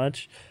and how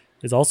much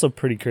is also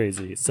pretty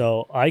crazy.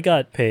 So I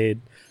got paid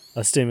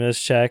a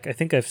stimulus check. I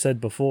think I've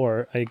said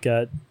before, I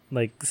got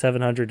like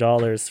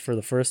 $700 for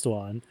the first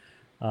one.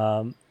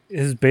 It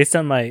was based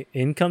on my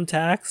income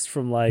tax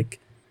from like,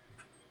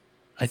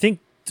 I think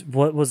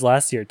what was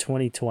last year,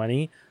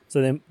 2020.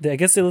 So I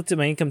guess they looked at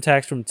my income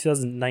tax from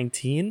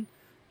 2019,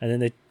 and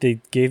then they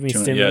gave me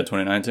stimulus. Yeah,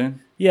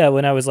 2019. Yeah,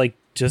 when I was like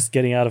just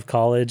getting out of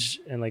college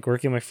and like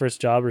working my first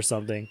job or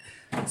something.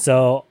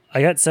 So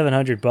I got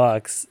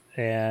 $700,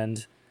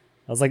 and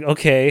I was like,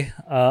 okay,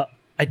 I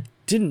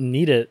didn't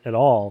need it at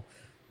all,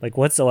 like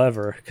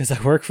whatsoever, because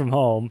I work from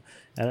home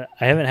and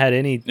I haven't had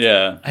any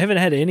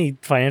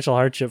financial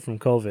hardship from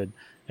COVID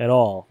at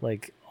all.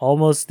 Like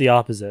almost the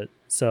opposite.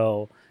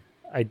 So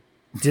I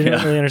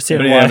didn't really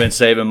understand But why. I've been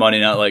saving money,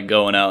 not like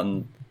going out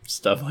and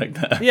stuff like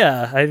that.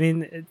 Yeah, I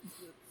mean,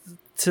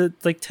 to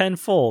like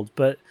tenfold,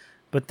 but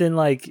then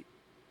like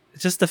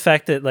just the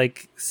fact that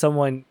like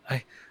someone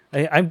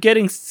I'm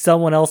getting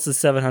someone else's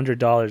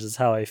 $700 is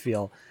how I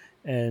feel,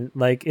 and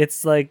like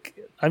it's like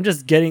I'm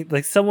just getting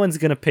like someone's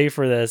gonna pay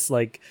for this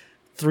like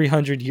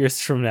 300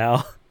 years from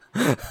now.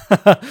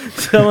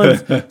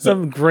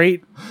 Some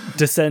great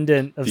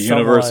descendant of The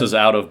someone. universe is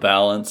out of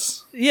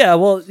balance. Yeah,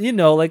 well, you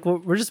know, like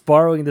we're just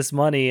borrowing this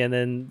money, and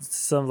then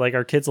some like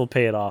our kids will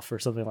pay it off or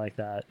something like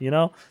that. You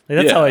know, like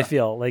that's how I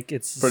feel. Like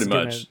it's pretty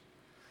much.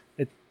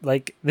 It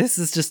like this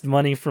is just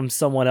money from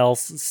someone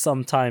else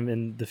sometime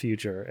in the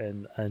future,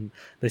 and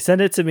they send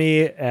it to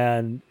me,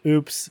 and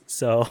oops,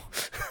 so.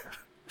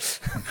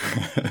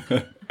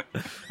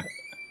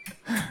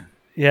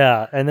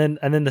 Yeah, and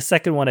then the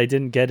second one I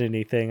didn't get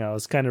anything. I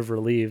was kind of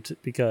relieved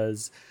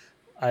because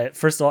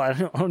first of all I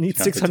don't need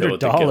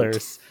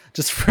 $600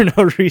 just for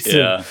no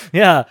reason.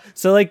 Yeah.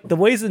 So like the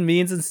ways and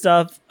means and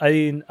stuff. I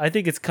mean, I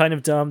think it's kind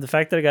of dumb. The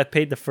fact that I got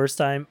paid the first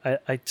time,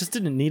 I just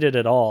didn't need it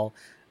at all.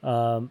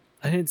 I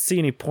didn't see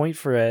any point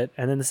for it.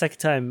 And then the second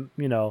time,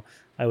 you know,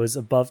 I was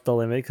above the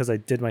limit because I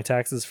did my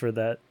taxes for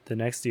that the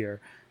next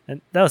year,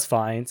 and that was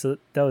fine. So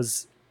I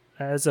was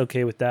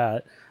okay with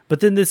that. But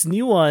then this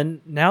new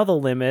one, now the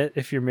limit,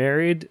 if you're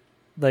married,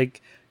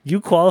 like you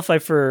qualify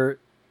for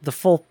the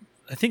full,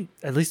 I think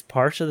at least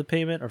part of the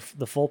payment or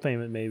the full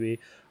payment maybe,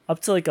 up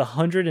to like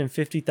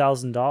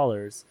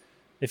 $150,000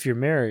 if you're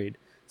married.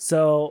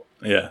 So,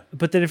 yeah.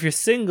 But then if you're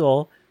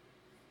single,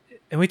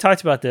 and we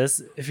talked about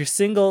this, if you're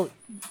single,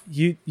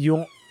 you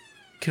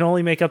can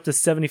only make up to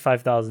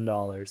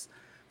 $75,000.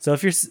 So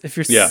if you're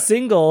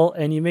single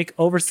and you make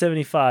over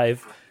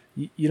 75,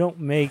 you don't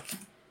make...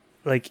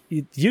 Like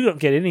you don't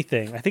get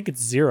anything. I think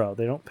it's zero.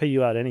 They don't pay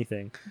you out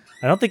anything.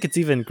 I don't think it's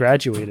even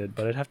graduated,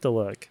 but I'd have to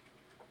look.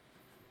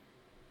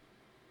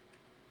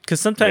 Because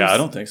sometimes, I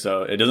don't think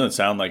so. It doesn't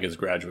sound like it's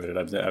graduated.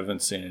 I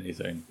haven't seen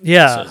anything.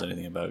 Yeah, that says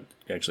anything about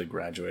actually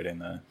graduating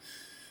the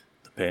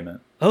payment.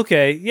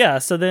 Okay, yeah.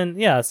 So then,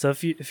 so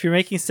if you're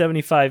making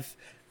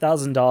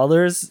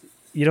 $75,000,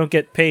 you don't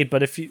get paid.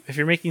 But if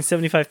you're making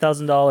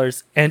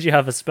 $75,000 and you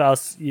have a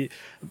spouse,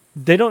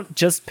 they don't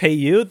just pay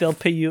you; they'll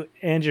pay you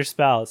and your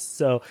spouse.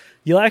 So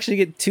you'll actually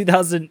get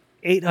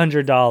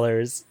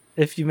 $2,800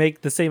 if you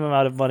make the same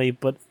amount of money,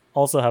 but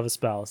also have a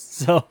spouse.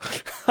 So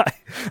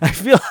I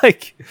feel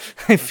like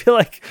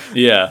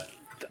yeah,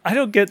 I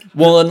don't get and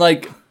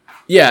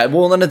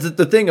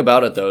the thing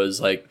about it though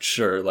is like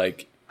sure,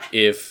 like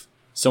if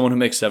someone who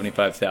makes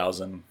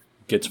 75,000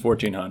 gets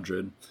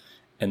 1,400.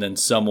 And then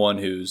someone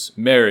who's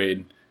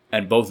married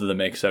and both of them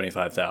make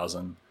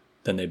 75,000,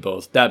 then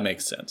that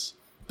makes sense.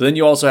 But then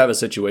you also have a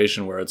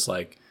situation where it's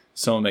like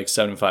someone makes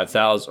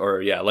 75,000,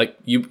 or like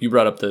you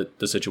brought up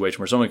the situation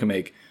where someone can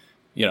make,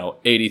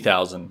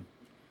 80,000,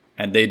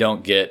 and they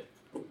don't get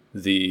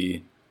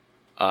the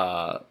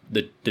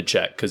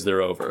check because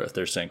they're over if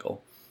they're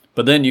single.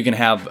 But then you can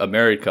have a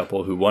married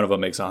couple who one of them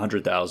makes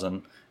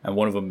 100,000 and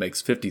one of them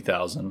makes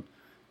 50,000,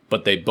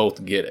 but they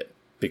both get it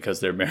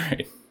because they're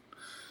married.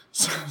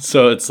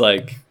 So it's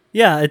like,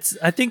 I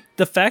think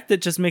the fact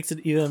that just makes it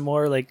even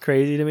more like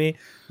crazy to me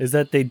is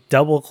that they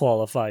double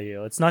qualify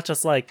you. It's not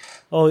just like,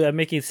 oh, I'm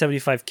making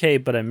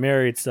 75K, but I'm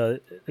married, so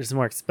there's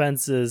more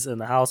expenses in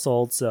the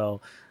household,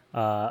 so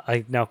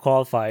I now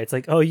qualify. It's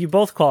like, oh, you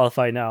both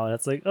qualify now, and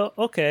it's like, oh,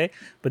 okay.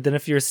 But then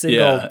if you're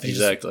single,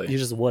 you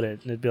just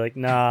wouldn't, and it'd be like,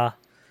 nah,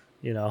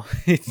 yeah.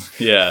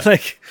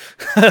 Like,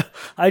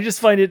 I just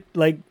find it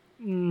like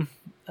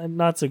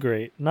not so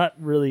great, not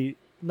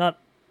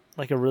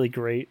like a really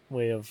great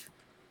way of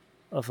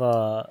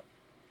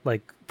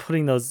like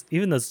putting those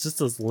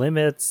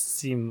limits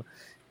seem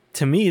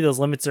to me, those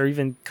limits are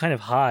even kind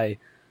of high,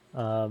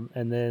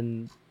 and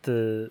then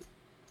the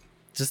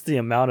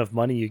amount of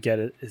money you get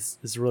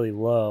is really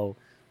low.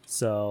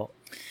 So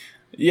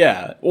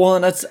yeah, well,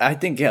 and that's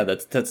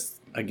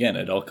again,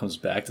 it all comes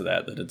back to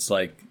that it's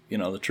like,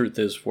 the truth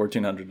is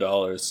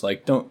 $1,400,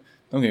 like don't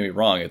get me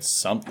wrong, it's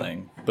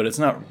something, but it's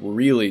not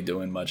really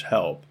doing much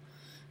help.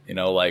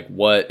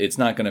 It's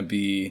not going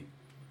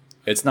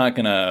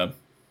to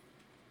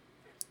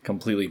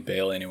completely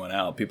bail anyone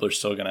out. People are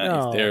still going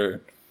to,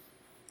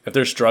 if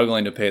they're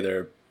struggling to pay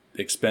their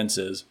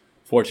expenses,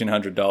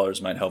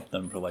 $1,400 might help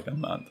them for like a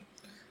month.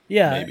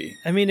 Yeah. Maybe.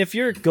 I mean, if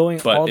you're going,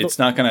 but it's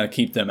not going to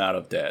keep them out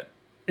of debt.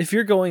 If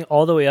you're going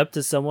all the way up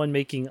to someone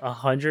making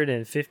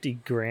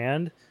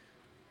 $150,000,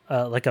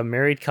 like a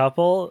married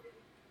couple,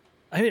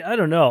 I mean, I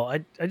don't know.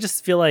 I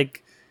just feel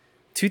like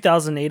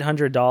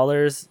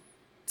 $2,800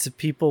 to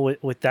people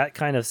with that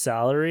kind of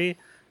salary,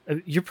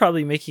 you're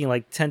probably making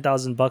like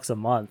 $10,000 a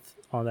month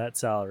on that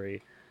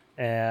salary,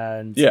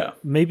 and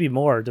maybe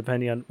more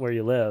depending on where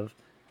you live.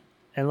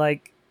 And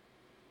like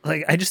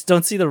I just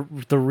don't see the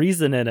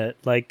reason in it.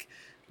 Like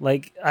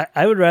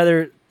I would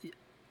rather.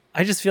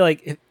 I just feel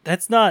like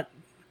that's not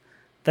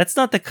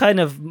the kind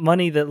of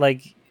money that,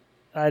 like,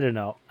 I don't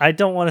know. I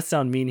don't want to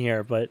sound mean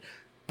here, but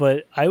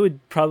I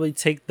would probably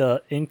take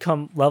the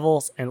income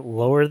levels and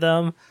lower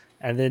them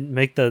and then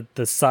make the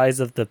size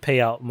of the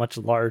payout much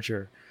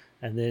larger,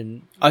 and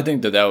then I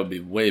think that would be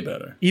way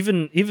better.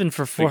 Even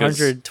for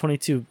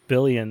 422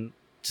 billion,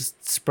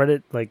 just spread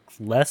it like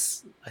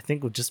less. I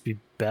think would just be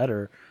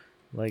better.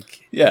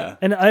 Like, yeah,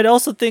 and I'd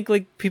also think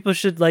like people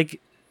should, like,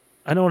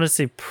 I don't want to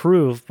say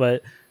prove,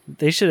 but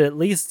they should at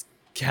least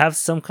have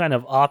some kind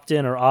of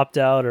opt-in or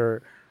opt-out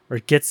or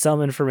get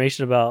some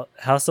information about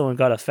how someone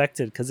got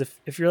affected. Because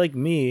if you're like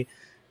me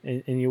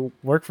and you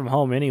work from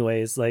home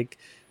anyways, like,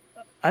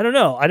 I don't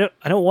know, I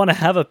don't want to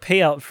have a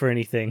payout for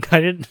anything. I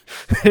didn't.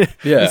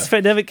 Yeah, this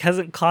pandemic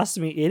hasn't cost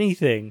me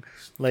anything.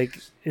 Like,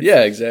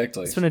 yeah,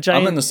 exactly. It's been a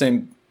giant. I'm in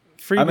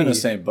the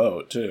same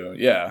boat too.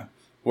 Yeah.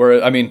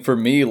 Where, I mean, for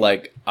me,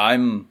 like,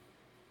 I'm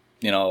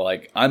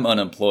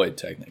unemployed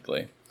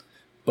technically,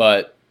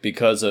 but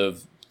because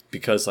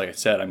like I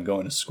said, I'm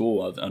going to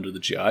school under the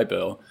GI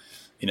Bill,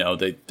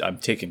 I'm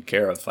taken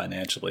care of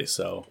financially,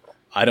 so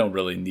I don't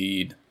really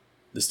need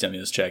the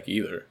stimulus check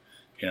either.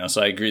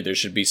 So I agree there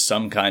should be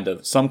some kind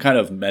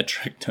of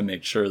metric to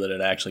make sure that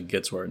it actually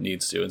gets where it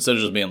needs to, instead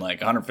of just being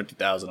like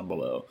 150,000 and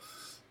below,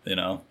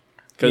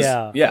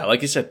 because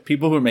like you said,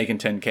 people who are making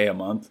 10K a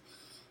month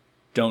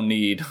don't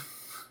need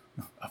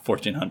a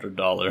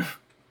 $1,400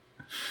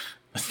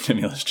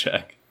 stimulus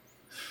check.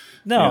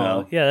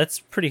 No, yeah, that's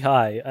pretty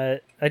high.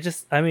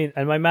 I mean,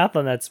 and my math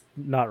on that's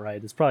not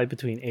right. It's probably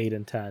between 8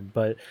 and 10,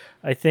 but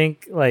I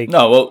think like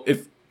no. Well,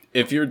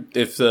 if you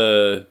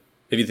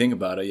think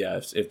about it, yeah,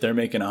 if they're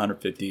making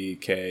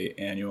 150K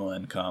annual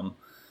income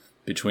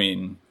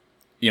between,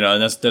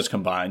 and that's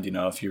combined.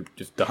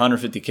 If the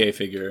 150K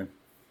figure,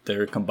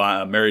 their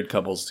combined married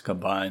couples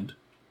combined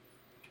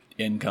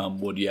income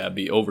would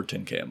be over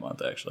 10K a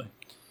month actually.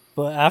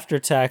 But after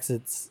tax,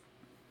 it's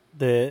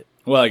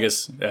well, I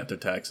guess after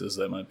taxes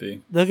that might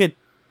be. They'll get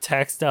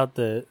taxed out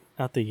the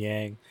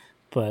yang,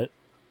 but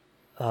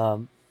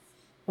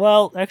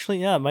well,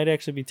 actually, yeah, it might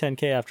actually be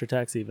 10K after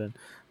tax even.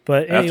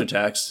 But after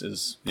tax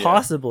is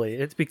possibly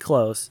it'd be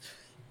close.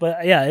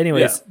 But yeah,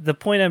 anyways, the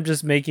point I'm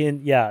just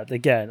making,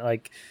 again,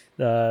 like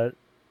the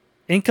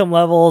income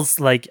levels,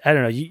 like, I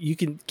don't know, you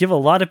can give a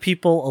lot of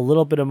people a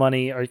little bit of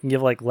money, or you can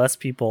give like less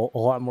people a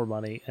lot more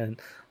money,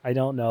 and I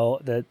don't know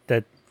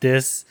that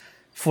this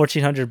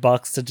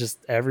 $1,400 to just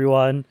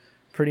everyone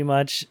pretty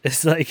much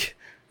is like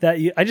that.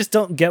 I just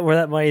don't get where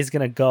that money is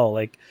gonna go.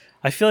 Like,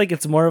 I feel like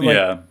it's more of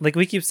like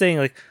we keep saying,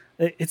 like,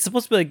 it's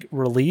supposed to be like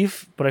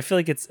relief, but I feel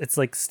like it's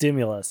like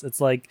stimulus.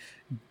 It's like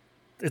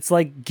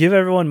give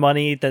everyone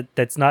money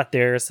that's not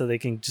there so they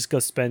can just go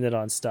spend it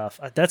on stuff.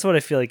 That's what I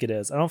feel like it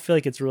is. I don't feel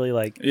like it's really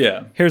like,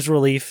 here's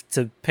relief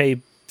to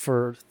pay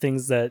for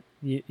things that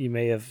you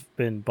may have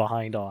been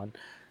behind on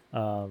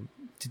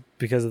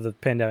because of the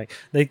pandemic.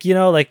 Like,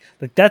 like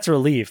that's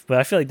relief, but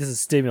I feel like this is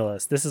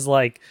stimulus. This is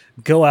like,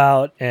 go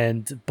out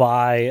and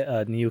buy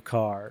a new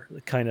car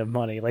kind of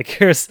money. Like,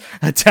 here's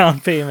a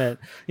down payment.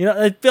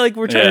 I feel like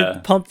we're trying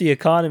to pump the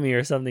economy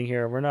or something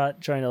here. We're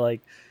not trying to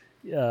like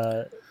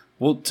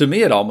well, to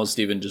me, it almost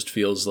even just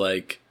feels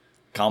like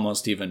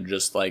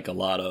just like a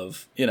lot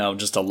of,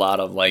 just a lot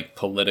of like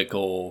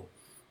political,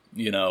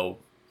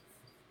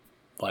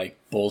 like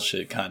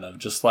bullshit kind of,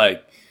 just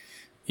like,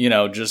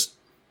 just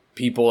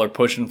people are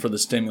pushing for the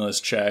stimulus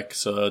check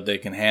so they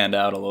can hand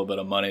out a little bit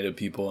of money to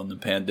people in the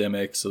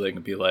pandemic, so they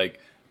can be like,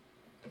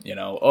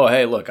 oh,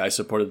 hey, look, I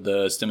supported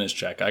the stimulus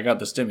check. I got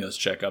the stimulus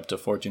check up to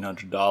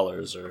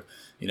 $1,400, or,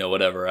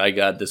 whatever. I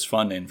got this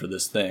funding for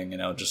this thing,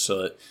 just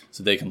so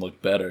they can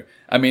look better.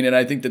 I mean, and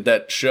I think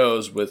that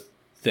shows with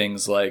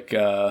things like we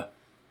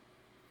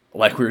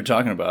were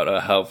talking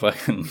about, how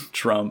fucking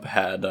Trump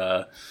had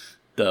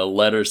the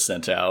letters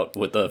sent out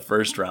with the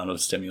first round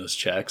of stimulus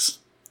checks,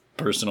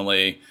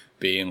 personally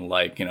being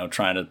like,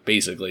 trying to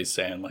basically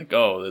saying like,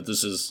 oh, that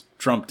this is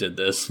Trump did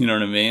this, you know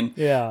what I mean?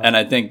 Yeah. And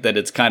I think that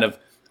it's kind of,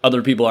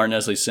 other people aren't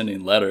necessarily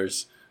sending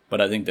letters, but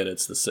I think that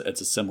it's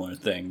a similar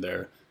thing.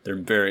 They're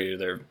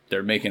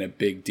making a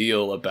big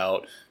deal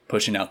about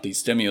pushing out these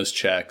stimulus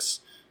checks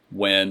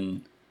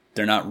when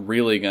they're not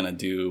really gonna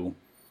do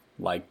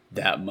like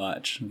that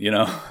much,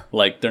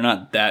 like they're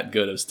not that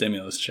good of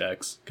stimulus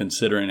checks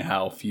considering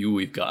how few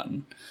we've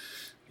gotten,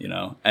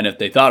 and if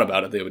they thought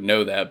about it, they would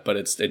know that, but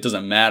it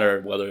doesn't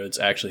matter whether it's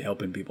actually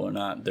helping people or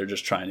not. They're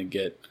just trying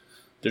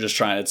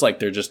it's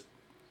like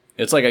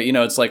it's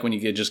like when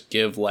you just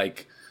give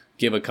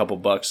a couple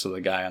bucks to the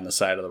guy on the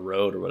side of the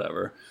road or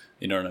whatever,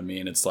 you know what I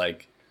mean? It's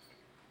like,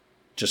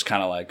 just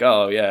kind of like,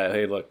 oh yeah,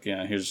 hey, look,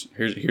 here's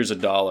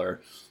 $1,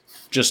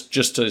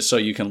 just so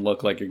you can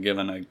look like you're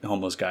giving a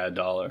homeless guy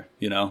 $1,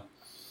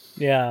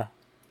 Yeah.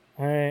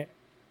 All right.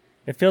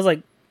 It feels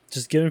like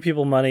just giving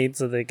people money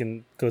so they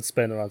can go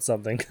spend it on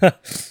something.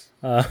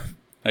 I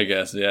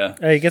guess, yeah.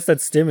 I guess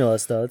that's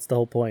stimulus, though. That's the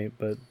whole point.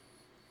 But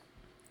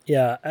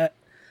yeah,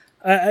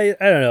 I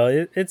don't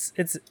know. It's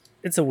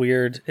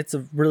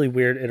a really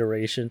weird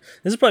iteration.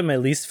 This is probably my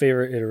least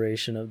favorite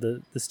iteration of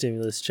the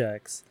stimulus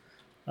checks.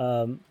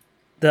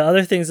 The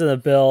other things in the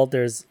bill,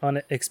 there's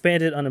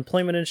expanded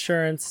unemployment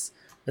insurance.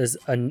 There's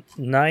a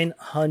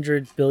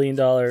 $900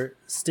 billion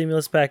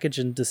stimulus package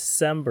in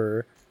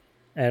December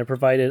and it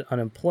provided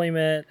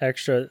unemployment,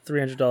 extra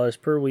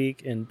 $300 per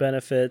week in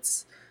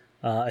benefits.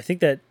 I think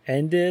that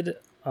ended,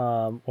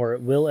 or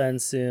it will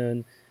end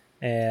soon,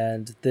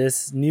 and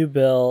this new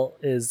bill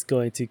is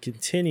going to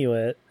continue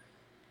it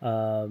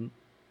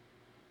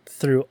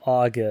through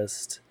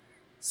August.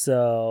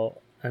 So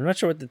I'm not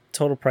sure what the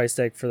total price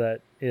tag for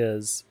that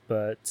is,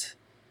 but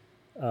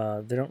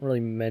they don't really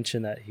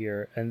mention that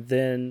here. And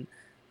then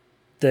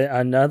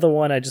another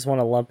one I just want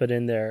to lump it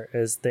in there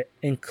is they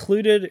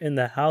included in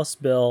the House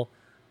bill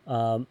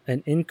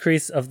an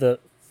increase of the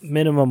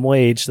minimum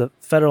wage, the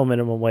federal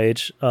minimum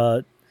wage,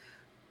 from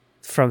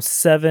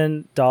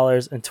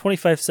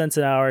 $7.25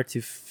 an hour to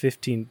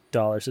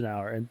 $15 an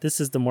hour. And this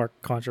is the more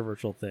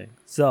controversial thing.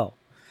 So,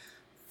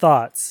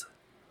 thoughts?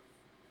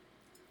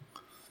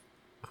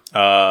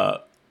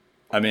 I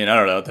mean, I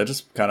don't know. That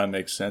just kind of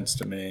makes sense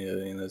to me. I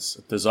mean,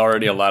 there's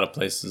already a lot of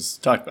places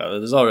talk about it.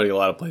 There's already a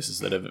lot of places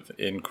that have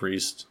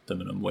increased the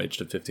minimum wage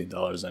to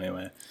 $15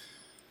 anyway.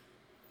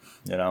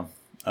 You know,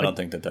 I don't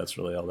think that that's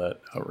really all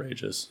that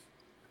outrageous.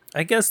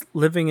 I guess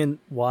living in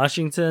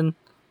Washington,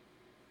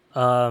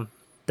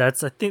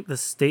 that's I think the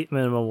state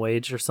minimum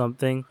wage or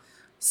something.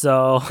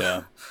 So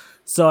yeah.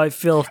 So I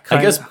feel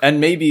I guess, and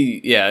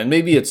maybe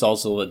it's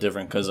also a little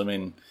different because I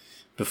mean,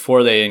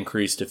 before they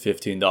increased to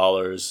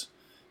 $15.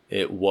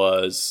 It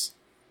was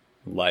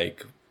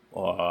like,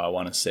 I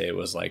want to say it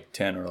was like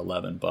 10 or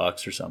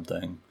 $11 or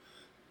something.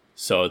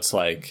 So it's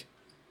like,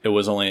 it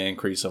was only an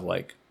increase of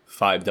like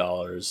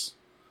 $5,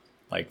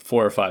 like $4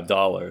 or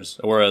 $5.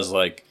 Whereas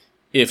like,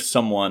 if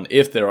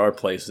there are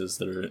places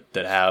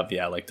that have,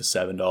 like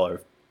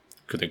the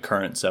the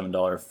current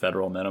 $7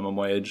 federal minimum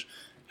wage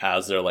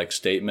as their like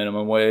state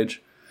minimum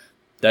wage,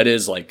 that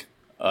is like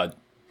a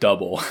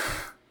double,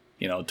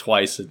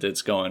 twice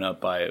it's going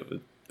up by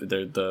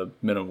the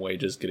minimum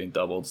wage is getting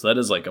doubled. So that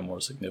is like a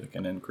more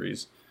significant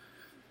increase.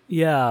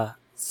 Yeah.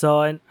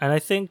 So, and I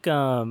think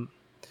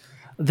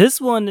this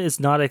one is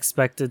not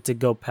expected to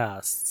go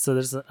past. So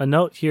there's a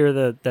note here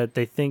that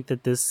they think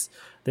that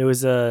there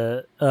was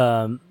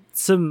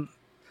some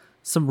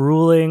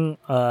ruling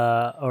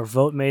or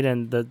vote made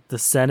in the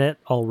Senate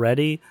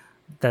already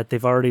that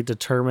they've already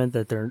determined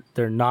that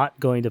they're not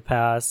going to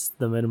pass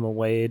the minimum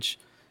wage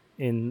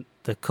in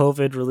the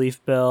COVID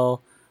relief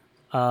bill.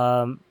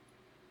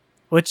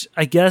 Which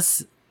I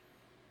guess,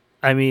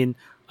 I mean,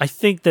 I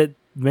think that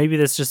maybe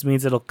this just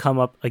means it'll come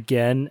up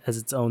again as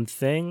its own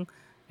thing,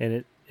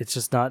 and it's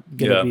just not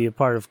going to be a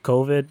part of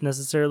COVID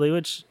necessarily,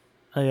 which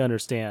I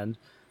understand.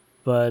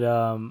 But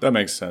that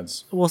makes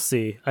sense. We'll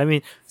see. I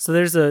mean,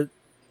 so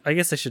I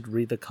guess I should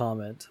read the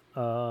comment.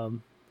 Chuck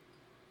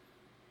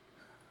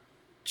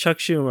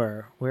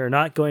Schumer, we're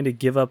not going to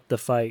give up the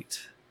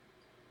fight.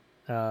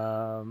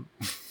 Yeah.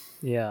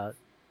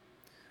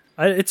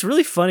 It's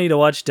really funny to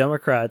watch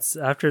Democrats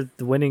after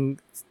winning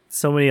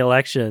so many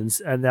elections,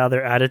 and now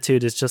their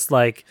attitude is just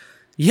like,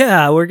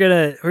 yeah, we're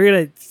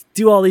gonna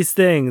do all these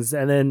things,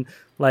 and then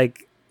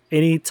like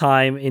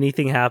anytime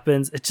anything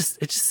happens, it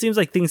just seems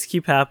like things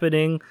keep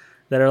happening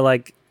that are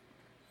like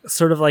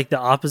sort of like the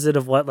opposite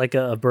of what like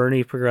a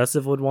Bernie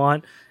progressive would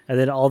want, and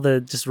then all the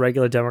just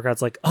regular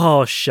Democrats like,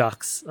 oh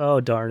shucks,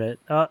 oh darn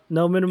it,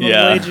 no minimum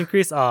wage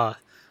increase,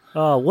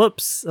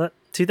 whoops.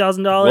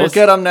 $2,000. We'll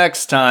get them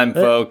next time,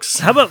 folks.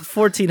 How about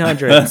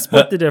 $1,400?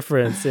 Split the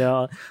difference.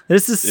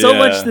 There's just so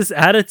much this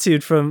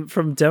attitude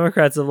from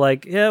Democrats of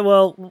like, yeah,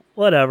 well,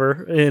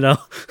 whatever.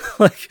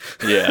 Like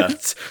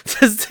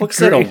just because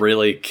they don't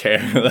really care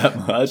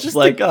that much. Just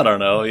like I don't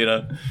know.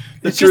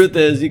 The truth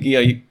is,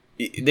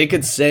 they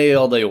could say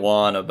all they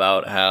want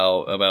about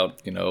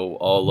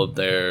all of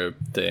their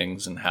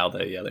things and how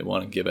they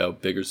want to give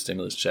out bigger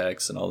stimulus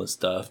checks and all this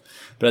stuff.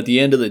 But at the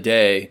end of the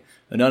day,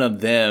 none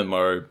of them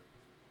are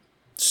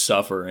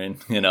suffering.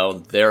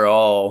 They're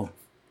all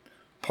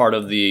part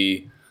of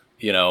the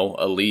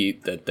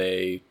elite that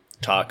they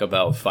talk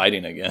about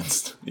fighting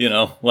against.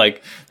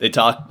 Like they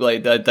talk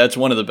like that. That's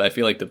one of the, I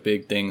feel like the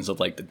big things of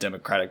like the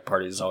Democratic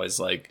Party is always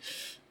like,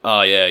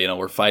 oh yeah,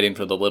 we're fighting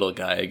for the little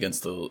guy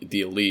against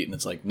the elite, and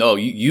it's like, no,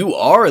 you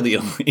are the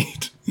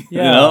elite.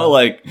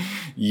 Like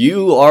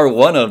you are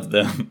one of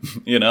them.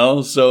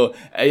 So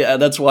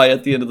that's why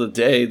at the end of the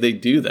day they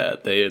do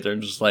that. They're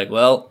just like,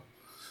 well,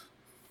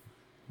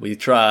 we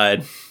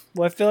tried.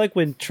 Well, I feel like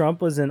when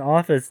Trump was in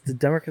office, the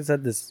Democrats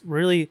had this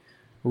really,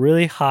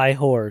 really high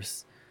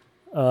horse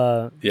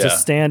to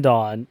stand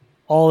on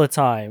all the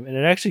time. And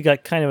it actually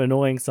got kind of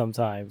annoying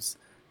sometimes,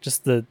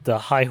 just the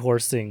high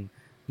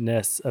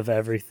horsingness of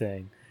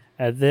everything.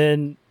 And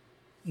then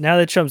now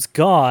that Trump's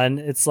gone,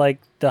 it's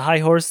like the high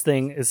horse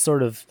thing is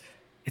sort of,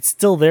 it's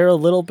still there a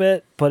little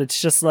bit, but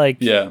it's just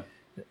like,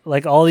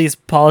 like all these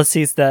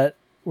policies that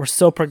were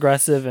so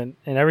progressive and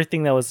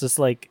everything that was just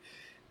like,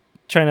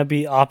 trying to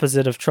be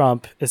opposite of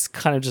Trump is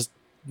kind of just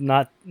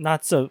not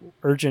so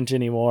urgent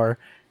anymore,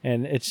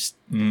 and it's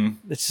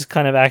just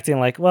kind of acting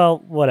like, well,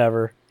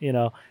 whatever,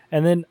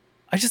 And then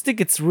I just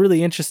think it's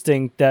really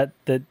interesting that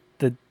the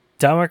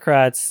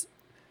Democrats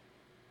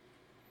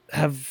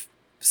have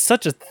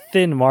such a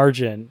thin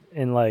margin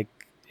in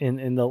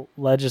in the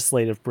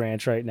legislative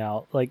branch right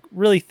now, like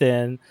really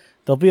thin.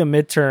 There'll be a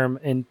midterm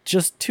in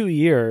just 2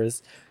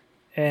 years,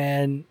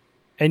 and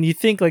you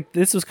think like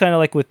this was kind of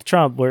like with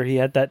Trump, where he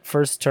had that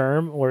first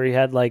term where he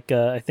had like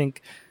I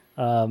think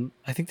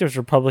there's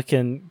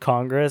Republican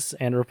Congress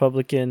and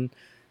Republican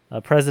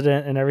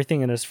president and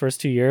everything in his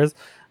first 2 years,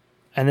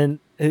 and then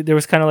there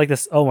was kind of like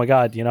this, oh my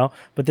god,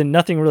 but then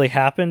nothing really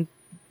happened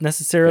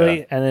necessarily.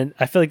 Yeah. And then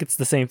I feel like it's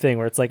the same thing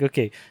where it's like,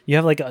 okay, you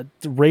have like a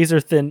razor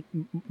thin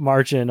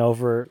margin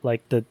over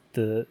like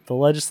the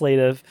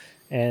legislative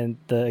and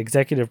the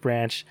executive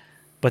branch,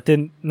 but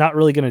then not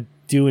really going to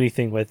do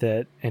anything with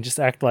it and just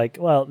act like,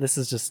 well, this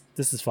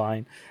is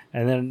fine.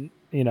 And then,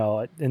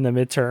 in the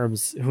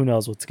midterms, who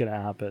knows what's going to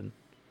happen.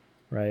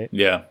 Right.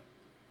 Yeah.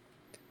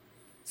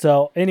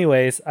 So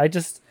anyways, I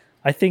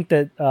think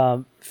that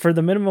for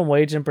the minimum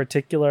wage in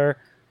particular,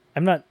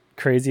 I'm not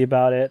crazy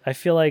about it. I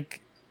feel like,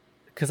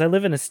 because I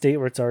live in a state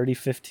where it's already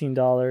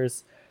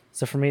 $15,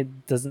 so for me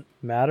it doesn't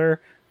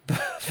matter.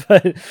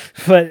 but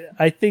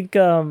I think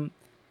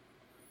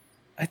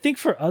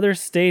for other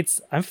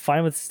states, I'm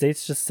fine with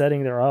states just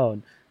setting their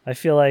own. I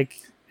feel like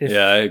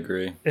I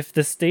agree. If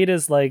the state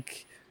is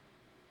like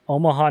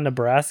Omaha,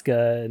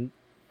 Nebraska, and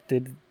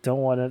they don't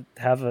want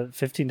to have a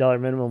 $15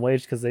 minimum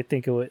wage because they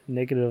think it would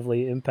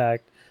negatively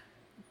impact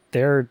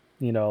their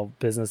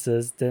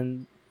businesses,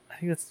 then I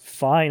think that's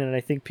fine. And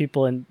I think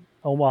people in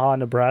Omaha,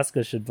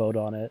 Nebraska should vote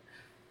on it,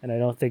 and I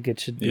don't think it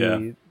should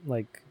be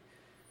like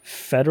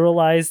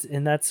federalized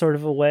in that sort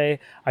of a way.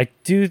 I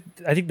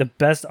think the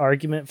best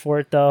argument for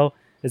it though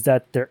is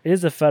that there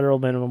is a federal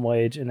minimum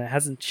wage and it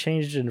hasn't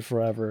changed in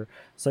forever.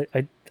 So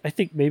I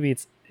think maybe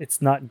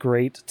it's not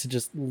great to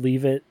just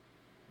leave it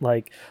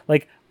like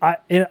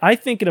I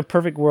think in a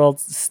perfect world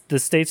the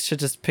states should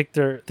just pick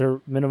their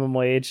minimum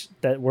wage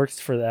that works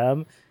for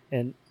them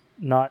and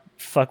not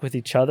fuck with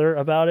each other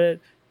about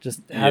it. Just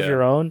have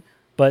your own.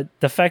 But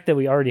the fact that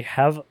we already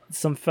have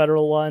some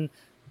federal one,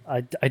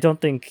 I don't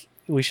think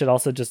we should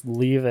also just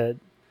leave it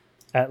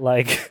at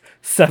like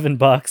 $7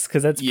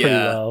 because that's pretty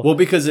low. Well,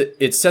 because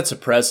it sets a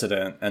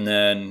precedent, and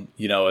then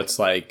it's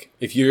like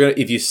if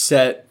you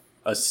set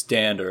a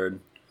standard,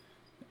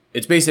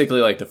 it's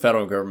basically like the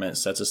federal government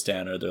sets a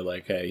standard. They're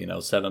like, hey,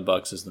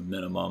 $7 is the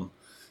minimum.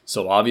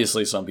 So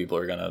obviously, some people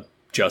are gonna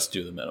just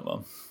do the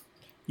minimum.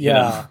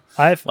 Yeah,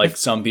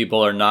 some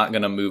people are not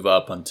gonna move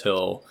up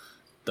until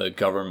the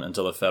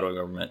federal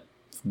government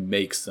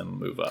makes them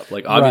move up.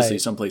 Like obviously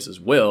some places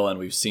will, and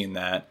we've seen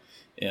that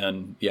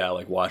in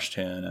like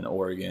Washington and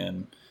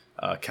Oregon,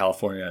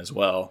 California as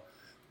well,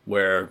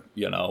 where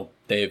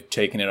they've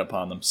taken it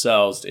upon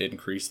themselves to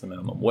increase the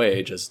minimum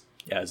wage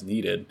as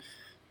needed.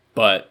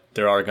 But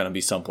there are going to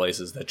be some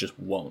places that just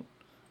won't,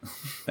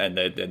 and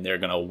they're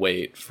going to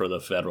wait for the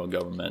federal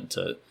government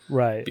to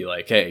be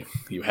like, hey,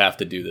 you have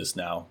to do this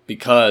now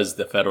because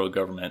the federal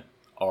government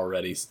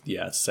already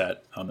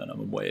set a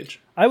minimum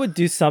wage. I would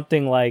do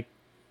something like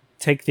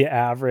take the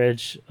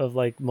average of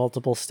like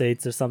multiple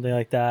states or something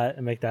like that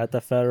and make that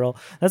the federal.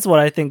 That's what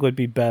I think would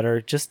be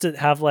better, just to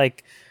have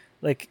like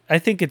I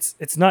think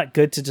it's not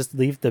good to just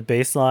leave the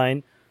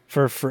baseline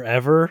for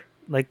forever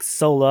like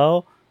so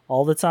low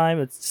all the time.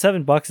 It's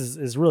 $7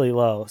 is really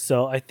low,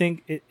 so I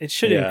think it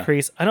should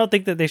increase. I don't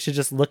think that they should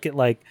just look at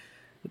like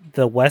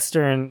the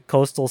western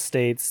coastal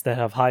states that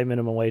have high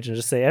minimum wage and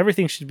just say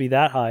everything should be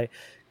that high,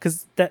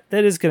 because that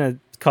is going to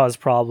cause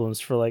problems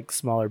for like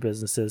smaller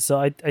businesses. So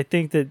I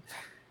think that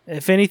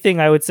if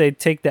anything, I would say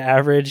take the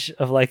average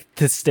of like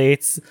the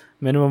state's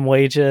minimum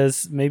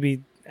wages,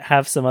 maybe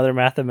have some other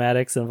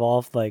mathematics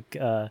involved, like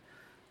I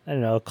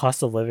don't know,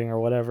 cost of living or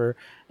whatever.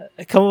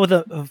 Come up with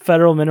a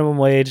federal minimum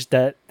wage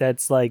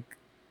that's like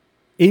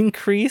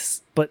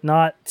increase, but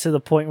not to the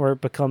point where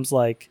it becomes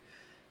like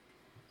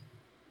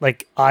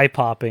eye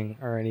popping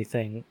or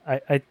anything.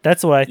 I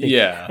that's what I think.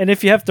 Yeah. And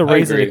if you have to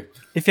raise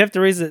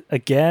it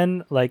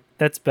again, like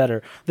that's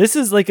better. This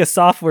is like a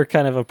software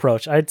kind of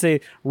approach. I'd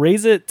say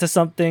raise it to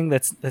something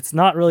that's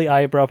not really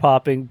eyebrow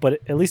popping, but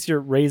at least you're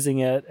raising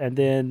it, and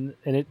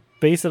it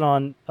base it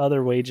on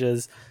other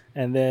wages,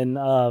 and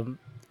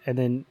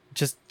then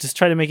just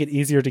try to make it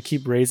easier to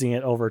keep raising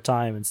it over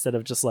time instead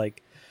of just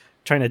like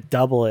trying to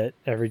double it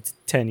every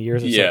 10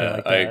 years or something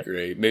like that. I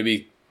agree.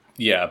 Maybe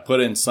put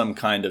in some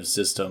kind of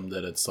system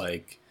that it's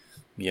like,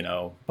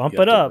 bump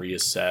it up,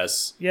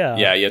 reassess. You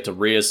have to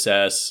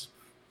reassess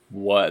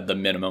what the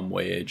minimum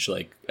wage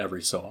like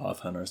every so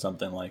often or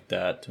something like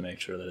that to make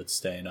sure that it's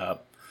staying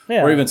up.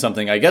 Yeah. Or even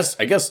something, I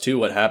guess too,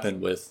 what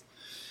happened with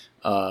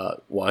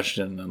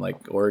Washington and like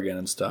Oregon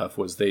and stuff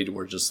was they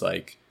were just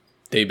like,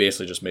 they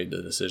basically just made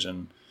the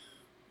decision,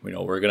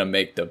 we're going to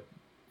make the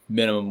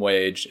minimum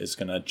wage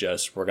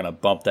we're going to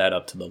bump that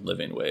up to the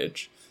living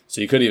wage.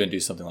 So you could even do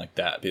something like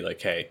that. Be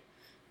like, hey,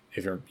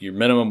 if your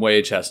minimum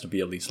wage has to be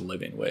at least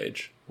living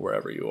wage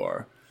wherever you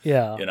are.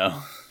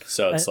 Yeah.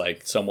 So it's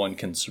like someone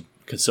can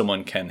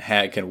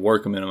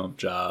work a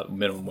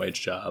minimum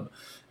wage job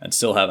and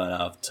still have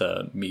enough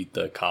to meet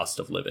the cost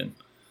of living.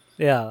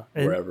 Yeah.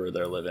 Wherever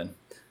they're living.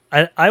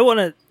 I want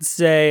to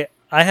say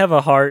I have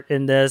a heart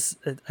in this.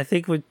 I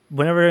think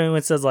whenever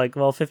anyone says like,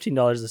 well,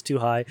 $15 is too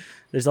high,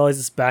 there's always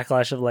this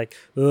backlash of like,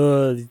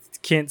 oh, you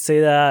can't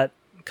say that,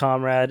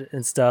 comrade,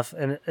 and stuff.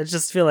 And I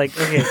just feel like,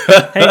 okay,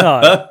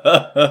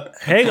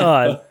 hang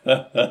on.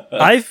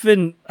 I've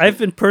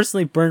been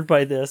personally burned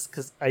by this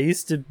because I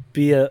used to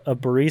be a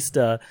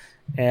barista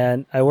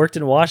and I worked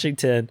in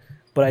Washington,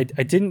 but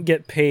I didn't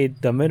get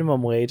paid the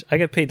minimum wage. I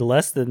got paid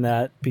less than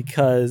that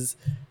because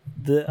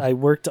I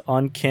worked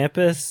on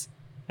campus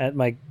at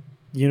my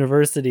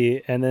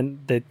university, and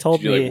then they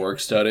told me like work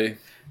study.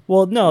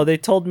 Well, no, they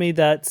told me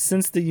that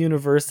since the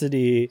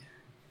university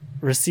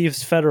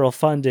receives federal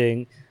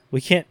funding, we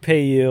can't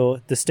pay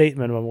you the state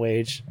minimum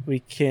wage.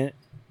 We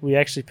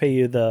actually pay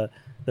you the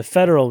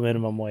federal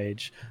minimum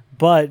wage,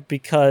 but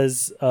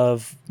because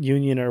of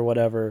union or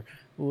whatever,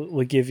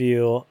 we give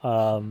you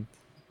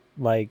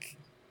like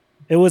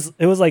it was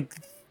like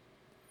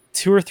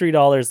 $2 or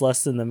 $3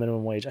 less than the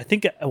minimum wage. I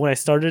think when I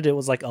started it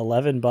was like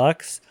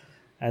 $11,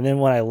 and then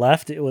when I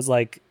left it was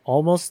like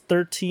almost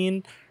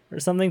 13 or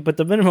something, but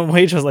the minimum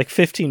wage was like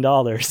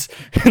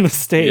 $15 in the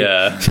state.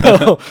 Yeah.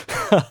 So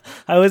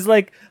I was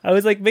like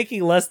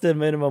making less than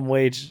minimum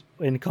wage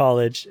in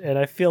college, and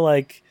I feel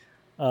like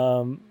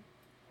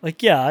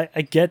yeah,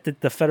 I get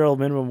that the federal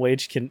minimum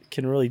wage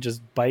can really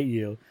just bite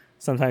you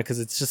sometimes because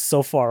it's just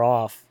so far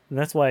off. And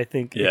that's why I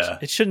think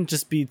it shouldn't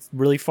just be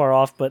really far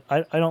off, but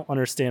I don't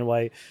understand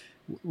why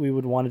we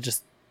would want to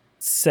just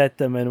set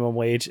the minimum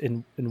wage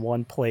in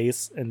one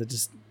place and to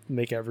just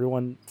make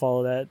everyone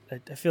follow that.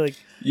 I feel like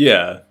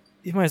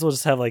you might as well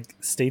just have like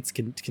states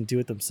can do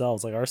it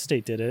themselves. Like our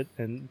state did it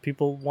and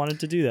people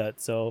wanted to do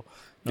that. So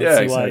I don't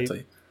see exactly.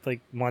 why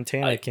like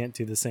Montana can't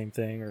do the same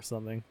thing or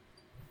something.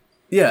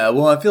 Yeah,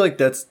 well, I feel like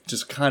that's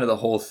just kind of the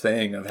whole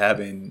thing of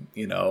having,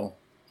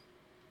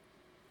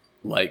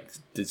 like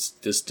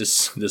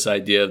this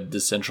idea of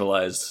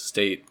decentralized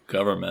state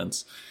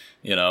governments,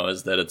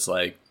 is that it's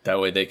like that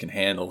way they can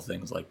handle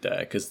things like that.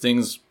 Because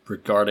things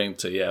regarding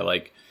to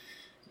like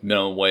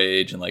minimum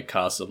wage and like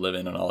cost of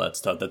living and all that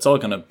stuff, that's all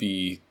going to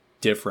be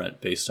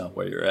different based on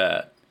where you're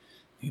at,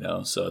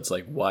 So it's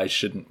like why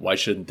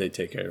shouldn't they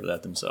take care of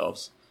that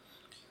themselves?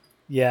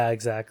 Yeah,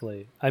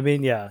 exactly. I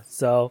mean, yeah.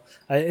 So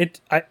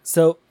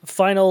so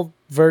final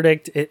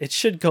verdict, it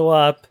should go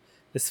up.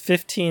 Is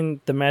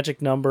 15 the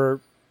magic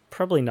number?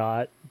 Probably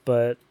not,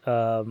 but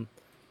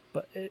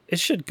it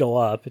should go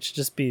up. It should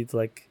just be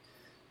like,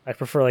 I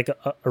prefer like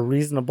a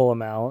reasonable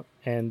amount,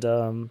 and I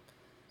don't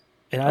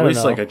know. At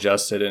least like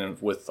adjusted in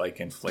with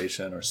like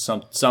inflation or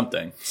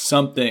something.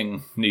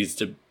 Something needs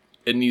to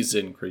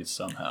increase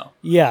somehow.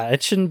 Yeah,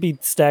 it shouldn't be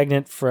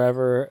stagnant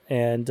forever,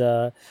 and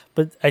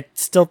but I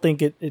still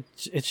think it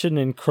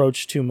shouldn't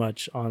encroach too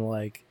much on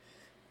like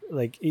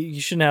you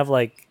shouldn't have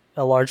like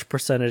a large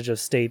percentage of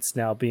states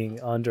now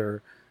being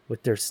under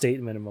with their state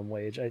minimum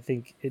wage. I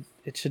think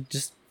it should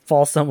just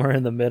fall somewhere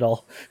in the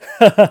middle.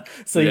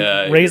 So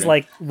you raise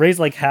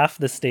like half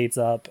the states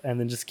up and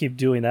then just keep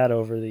doing that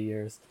over the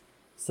years.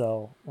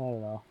 So I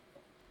don't know.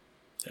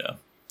 Yeah.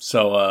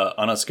 So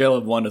on a scale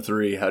of 1 to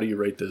 3, how do you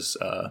rate this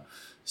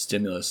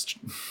stimulus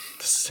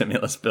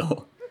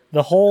bill?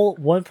 The whole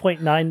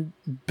 $1.9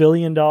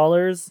 billion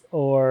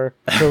or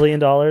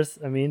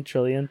 $1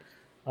 trillion,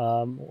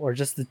 or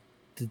just the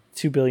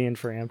 $2 billion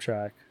for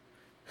Amtrak,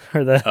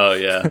 or the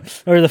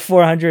or the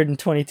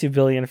 $422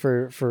 billion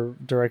for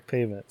direct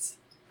payments.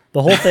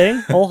 The whole thing,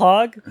 whole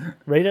hog,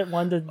 rate it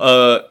 1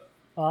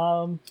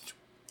 to.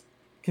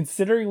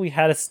 Considering we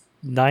had a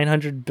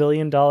 $900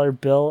 billion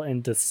bill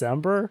in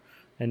December,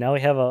 and now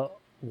we have a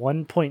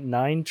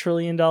 $1.9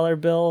 trillion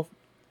bill.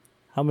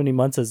 How many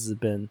months has it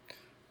been?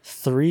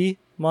 3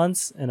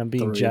 months, and I'm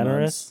being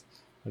generous.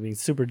 I'm being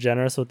super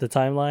generous with the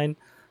timeline.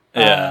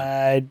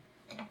 Yeah.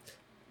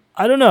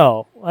 I don't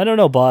know.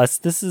 Boss.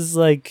 This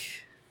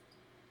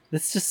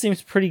just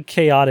seems pretty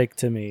chaotic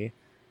to me.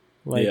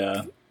 Like,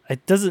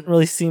 it doesn't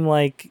really seem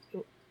like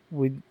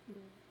we're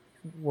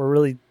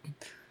really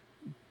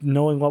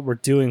knowing what we're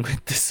doing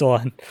with this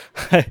one.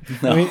 I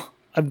mean,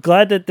 I'm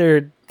glad that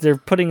they're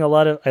putting a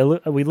lot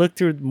of. We looked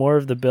through more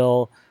of the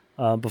bill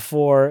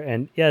before,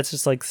 and it's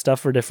just like stuff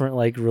for different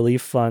like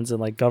relief funds and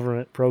like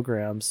government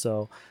programs.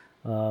 So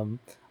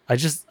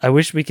I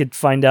wish we could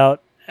find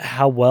out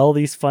how well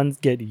these funds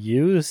get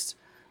used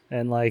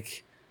and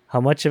like how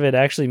much of it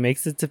actually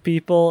makes it to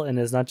people and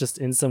is not just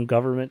in some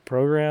government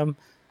program,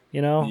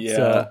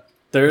 So,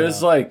 there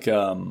is like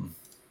I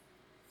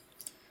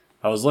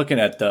was looking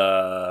at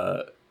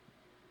the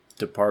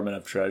Department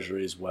of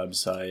Treasury's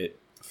website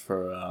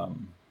for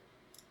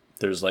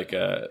there's like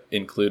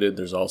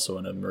there's also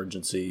an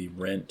emergency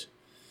rental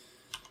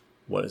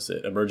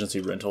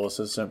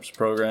assistance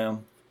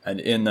program,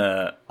 and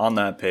on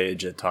that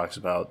page it talks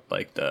about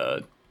like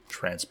the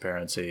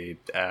Transparency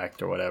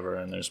Act or whatever,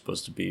 and they're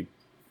supposed to be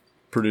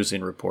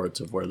producing reports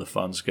of where the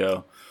funds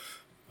go.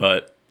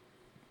 But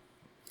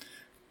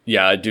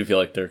yeah, I do feel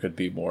like there could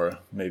be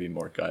maybe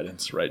more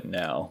guidance right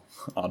now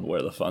on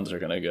where the funds are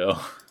going to go.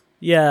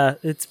 Yeah,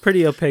 it's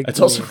pretty opaque. It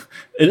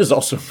is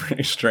also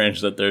pretty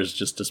strange that there's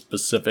just a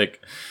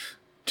specific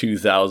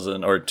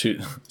 2,000 or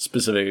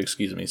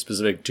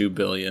specific 2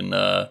 billion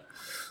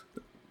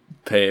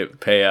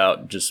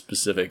payout just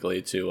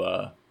specifically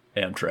to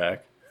Amtrak.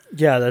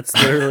 Yeah, that's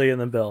literally in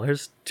the bill.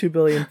 Here's $2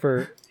 billion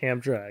for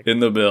Amtrak. In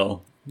the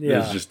bill, Yeah.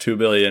 there's just $2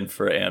 billion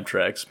for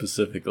Amtrak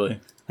specifically.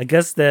 I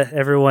guess that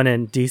everyone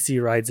in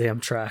DC rides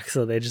Amtrak,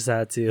 so they just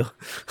had to.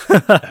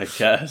 I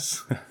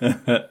guess.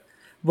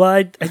 Well,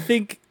 I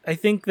think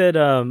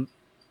that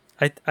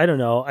I don't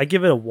know. I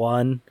give it a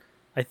 1.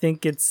 I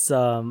think it's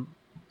a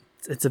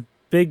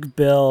big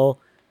bill.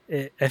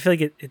 I feel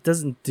like it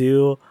doesn't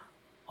do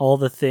all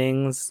the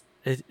things.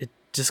 It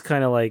just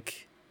kind of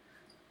like,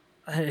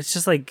 it's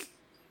just like,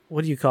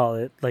 what do you call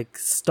it? Like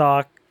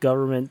stock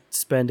government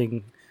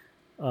spending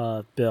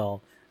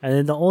bill. And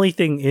then the only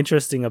thing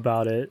interesting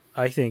about it,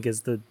 I think,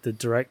 is the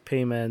direct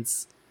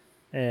payments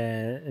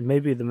and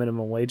maybe the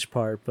minimum wage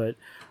part. But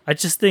I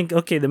just think,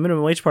 okay, the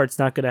minimum wage part's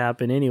not going to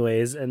happen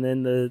anyways. And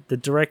then the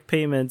direct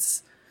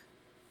payments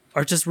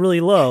are just really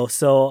low.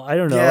 So I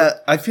don't know. Yeah,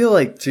 I feel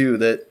like, too,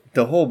 that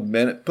the whole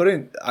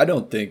I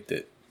don't think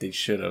that they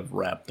should have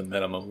wrapped the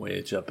minimum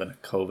wage up in a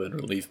COVID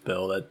relief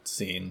bill. That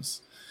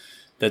seems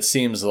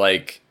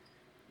like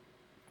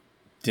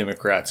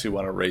Democrats who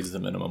want to raise the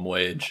minimum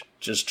wage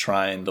just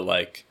trying to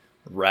like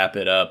wrap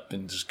it up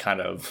and just kind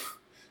of,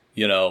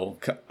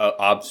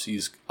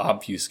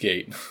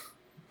 obfuscate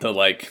the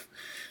like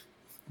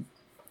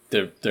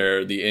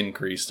the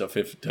increase to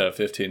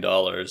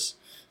 $15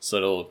 so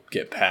it'll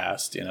get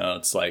passed.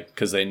 It's like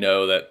because they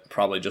know that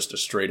probably just a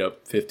straight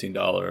up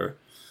 $15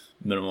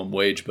 minimum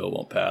wage bill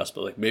won't pass,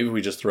 but like maybe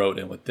we just throw it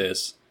in with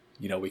this,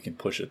 we can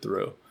push it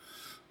through,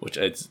 which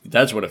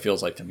that's what it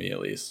feels like to me,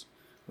 at least,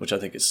 which I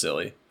think is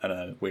silly.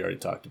 And we already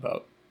talked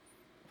about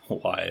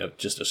why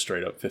just a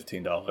straight up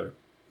 $15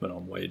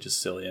 minimum wage is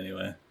silly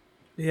anyway.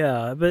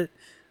 Yeah, but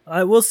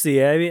I will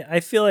see. I mean, I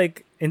feel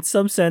like in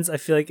some sense, I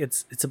feel like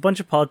it's a bunch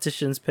of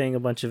politicians paying a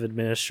bunch of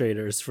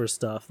administrators for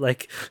stuff.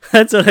 Like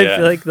that's what I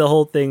feel like the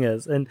whole thing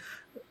is. And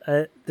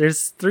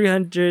there's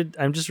 300.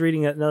 I'm just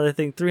reading another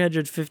thing.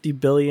 350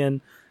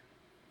 billion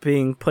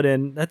being put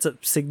in. That's a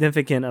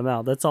significant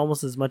amount. That's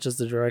almost as much as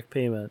the direct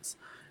payments,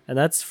 and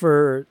that's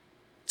for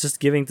just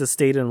giving to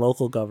state and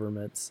local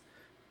governments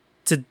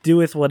to do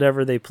with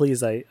whatever they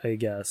please. I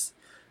guess.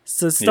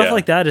 So stuff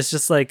like that is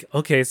just like,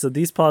 okay, so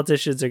these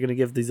politicians are going to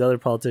give these other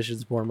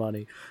politicians more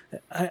money.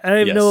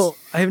 I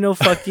have no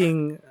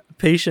fucking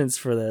patience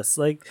for this.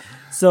 Like,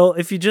 so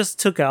if you just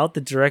took out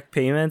the direct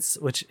payments,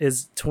 which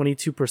is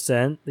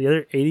 22%, the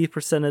other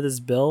 80% of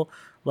this bill,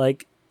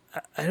 like,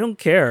 I don't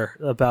care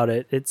about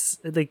it. It's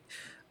like,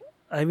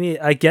 I mean,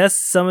 I guess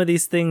some of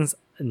these things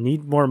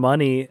need more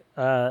money,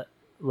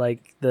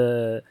 like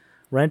the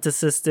rent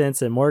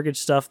assistance and mortgage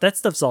stuff. That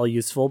stuff's all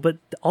useful, but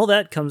all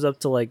that comes up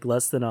to like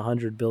less than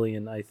 100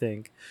 billion, I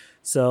think.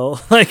 So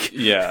like,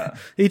 yeah,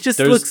 it just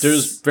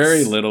there's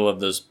very little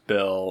of this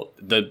bill.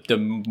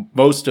 The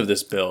most of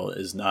this bill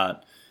is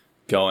not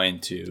going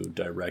to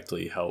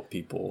directly help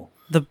people.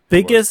 The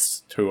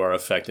biggest who are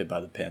affected by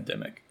the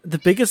pandemic. The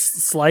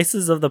biggest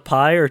slices of the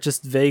pie are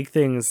just vague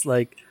things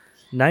like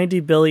 90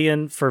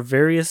 billion for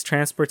various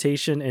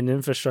transportation and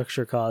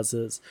infrastructure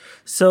causes.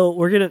 So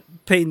we're going to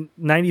pay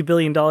 $90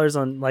 billion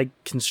on like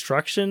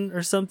construction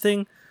or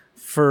something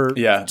for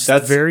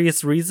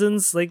various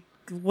reasons. Like,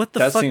 what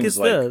the fuck is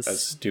like this? A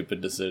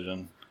stupid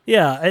decision.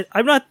 Yeah,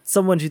 I'm not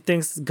someone who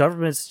thinks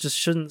governments just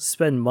shouldn't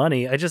spend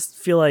money. I just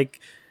feel like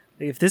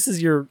if this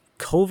is your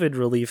COVID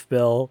relief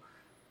bill,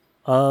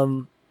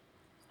 I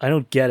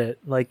don't get it.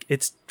 Like,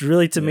 it's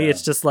really, to me,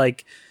 it's just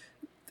like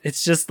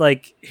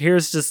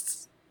here's just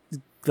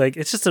like,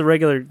 it's just a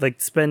regular like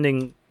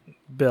spending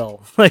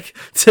bill. Like,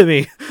 to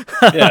me,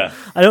 I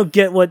don't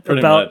get what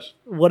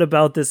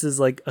about this is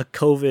like a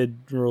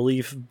COVID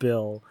relief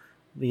bill,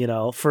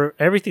 for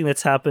everything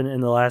that's happened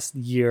in the last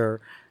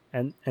year,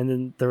 and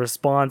then the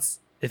response,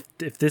 if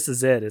this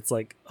is it, it's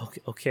like,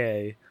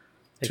 okay,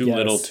 too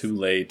little, too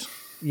late.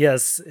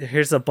 Yes,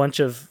 here's a bunch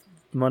of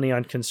money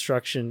on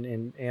construction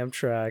in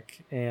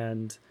Amtrak,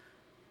 and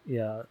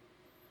yeah.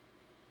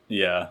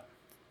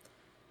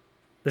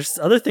 There's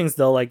other things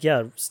though, like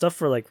stuff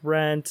for like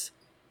rent,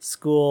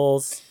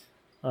 schools.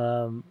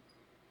 Some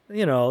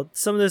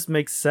of this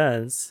makes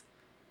sense.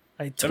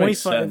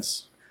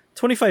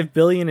 25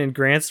 billion in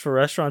grants for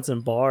restaurants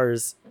and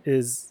bars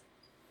is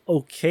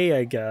okay,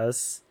 I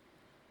guess.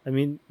 I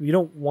mean, you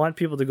don't want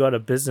people to go out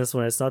of business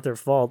when it's not their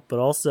fault, but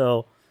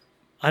also,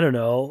 I don't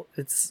know.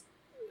 It's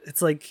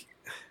like,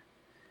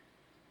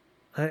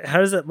 how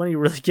does that money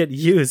really get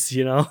used?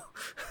 Yeah,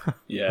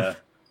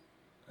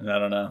 and I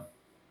don't know.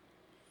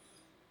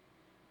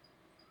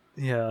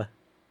 Yeah,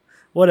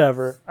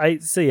 whatever. I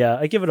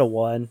give it a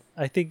 1.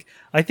 I think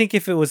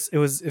if it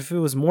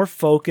was more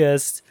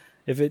focused,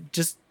 if it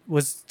just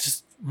was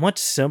just much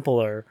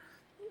simpler,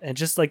 and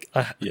just like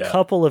a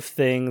couple of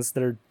things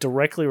that are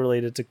directly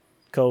related to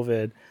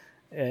COVID,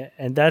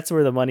 and that's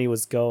where the money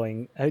was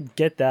going, I'd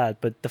get that.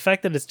 But the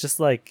fact that it's just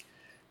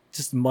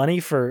money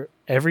for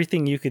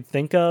everything you could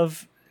think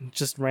of,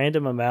 just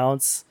random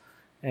amounts,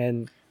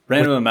 and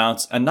random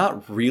amounts, and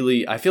not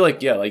really. I feel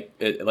like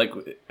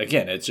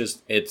again,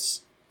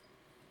 it's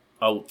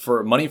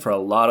for money for a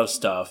lot of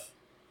stuff,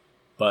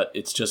 but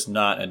it's just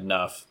not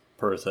enough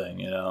per thing.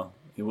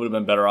 You would have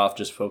been better off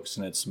just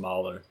focusing it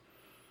smaller,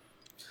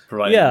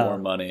 providing more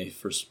money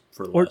for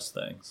less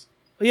things.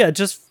 Yeah,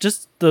 just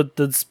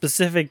the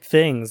specific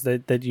things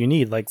that you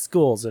need, like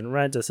schools and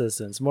rent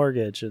assistance,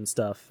 mortgage and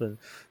stuff, and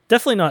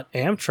definitely not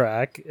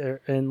Amtrak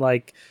and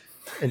like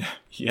and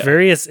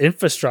various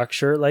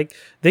infrastructure. Like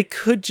they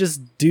could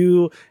just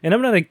do, and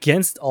I'm not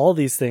against all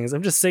these things.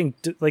 I'm just saying,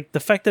 like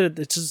the fact that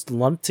it's just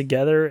lumped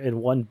together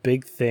in one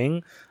big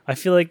thing, I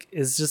feel like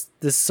is just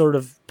this sort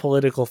of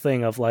political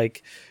thing of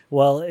like,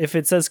 well, if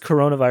it says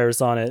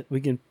coronavirus on it, we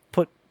can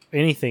put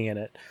anything in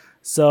it.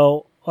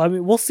 So. I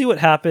mean, we'll see what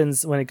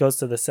happens when it goes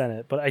to the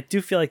Senate, but I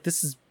do feel like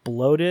this is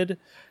bloated,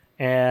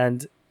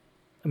 and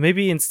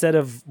maybe instead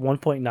of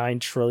 $1.9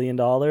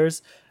 trillion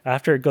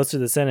after it goes to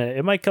the Senate,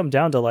 it might come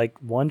down to like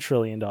 $1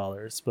 trillion.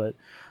 But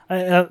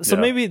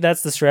maybe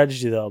that's the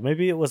strategy, though.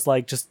 Maybe it was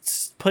like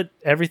just put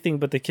everything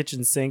but the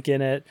kitchen sink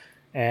in it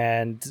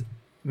and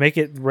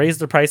raise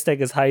the price tag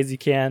as high as you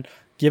can,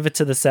 give it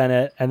to the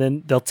Senate, and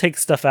then they'll take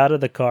stuff out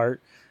of the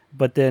cart,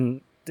 but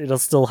then it'll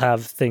still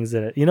have things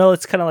in it.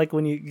 It's kind of like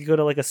when you go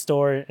to like a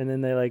store and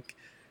then they like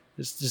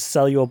just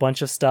sell you a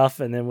bunch of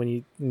stuff, and then when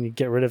you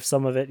get rid of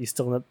some of it, you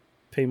still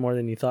pay more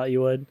than you thought you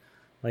would.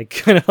 Like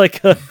kind of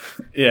like a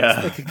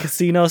like a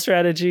casino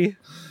strategy.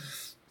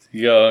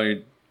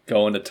 You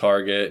go into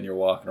Target and you're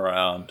walking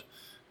around,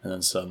 and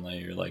then suddenly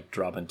you're like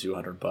dropping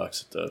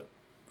 $200 at the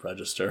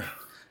register.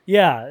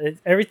 Yeah,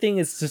 everything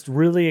is just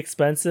really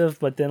expensive,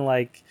 but then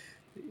like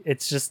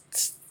it's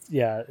just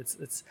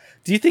it's.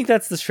 Do you think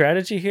that's the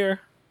strategy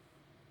here?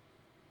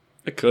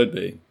 It could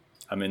be.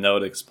 I mean, that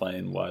would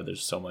explain why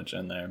there's so much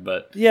in there,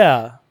 but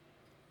yeah,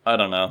 I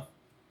don't know.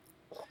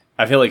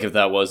 I feel like if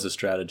that was the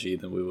strategy,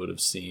 then we would have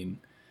seen,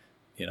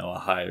 a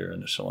higher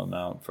initial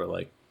amount for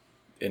like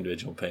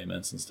individual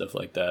payments and stuff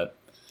like that.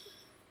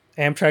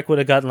 Amtrak would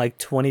have gotten like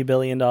 $20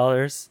 billion.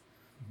 $20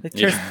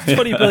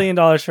 billion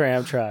for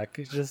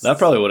Amtrak. That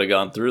probably would have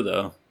gone through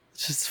though.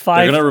 Just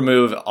They're gonna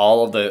remove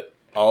all of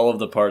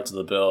the parts of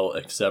the bill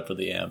except for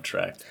the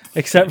Amtrak.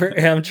 Except for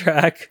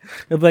Amtrak.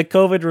 It'll be like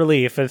COVID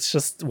relief. It's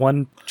just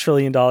 $1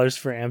 trillion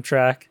for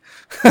Amtrak.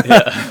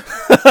 Yeah.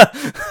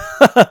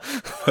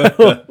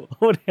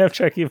 What would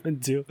Amtrak even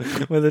do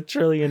with $1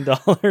 trillion?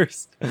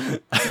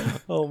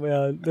 Oh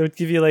man. They would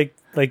give you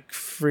like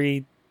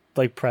free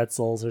like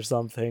pretzels or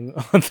something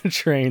on the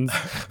trains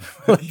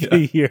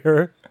a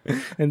year.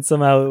 And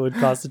somehow it would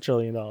cost $1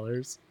 trillion.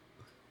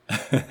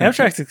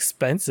 Amtrak's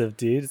expensive,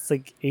 dude. It's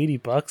like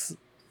 $80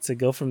 to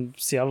go from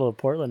Seattle to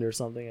Portland or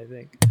something, I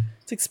think.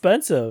 It's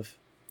expensive.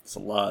 It's a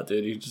lot,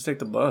 dude. You just take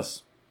the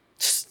bus.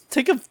 Just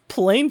take a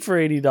plane for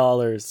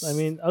 $80. I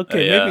mean,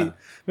 okay,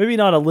 maybe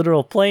not a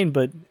literal plane,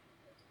 but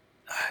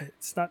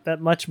it's not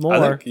that much more.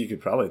 I think you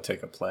could probably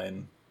take a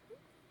plane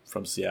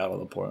from Seattle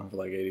to Portland for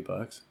like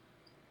 $80.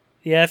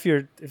 Yeah, if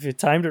you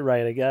timed it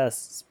right, I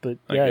guess. But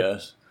yeah, I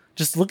guess.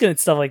 Just looking at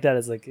stuff like that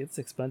is like it's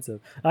expensive.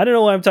 I don't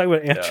know why I'm talking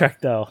about Amtrak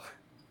though.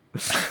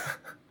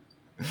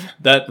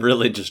 That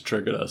really just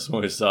triggered us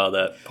when we saw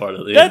that part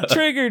of the. That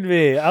triggered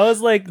me. I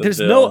was like, "There's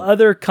bill. No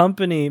other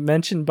company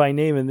mentioned by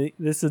name in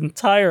this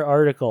entire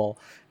article,"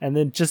 and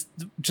then just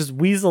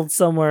weaseled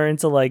somewhere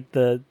into like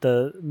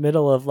the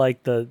middle of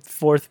like the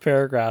fourth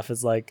paragraph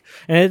is like,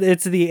 and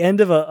it's the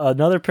end of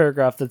another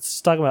paragraph that's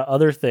talking about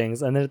other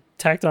things, and then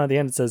tacked on at the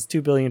end it says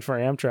 $2 billion for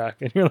Amtrak,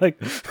 and you're like,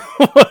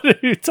 "What are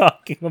you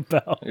talking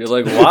about?" You're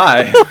like,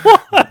 "Why?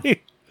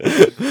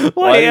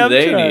 Why do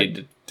they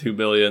need $2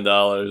 billion?"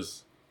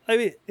 I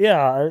mean,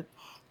 yeah.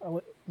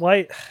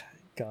 Why?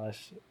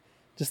 Gosh,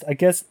 just I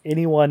guess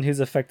anyone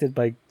who's affected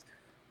by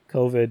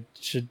COVID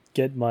should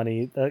get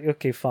money.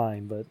 Okay,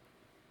 fine, but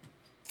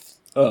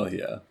oh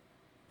yeah,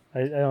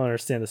 I don't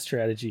understand the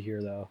strategy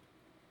here, though.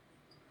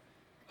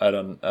 I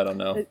don't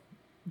know.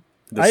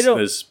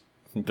 This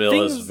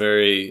bill is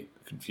very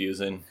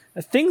confusing.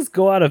 Things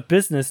go out of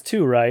business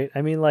too, right?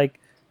 I mean, like,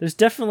 there's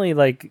definitely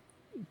like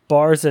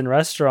bars and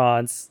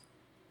restaurants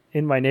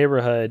in my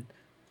neighborhood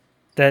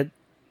that,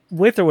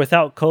 with or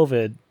without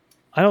COVID,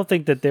 I don't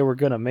think that they were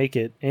going to make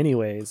it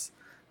anyways.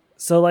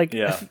 So like,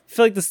 I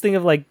feel like this thing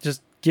of like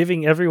just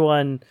giving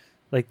everyone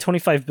like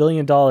 $25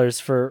 billion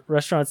for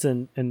restaurants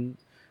and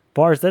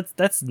bars,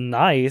 that's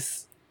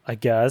nice, I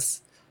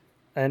guess.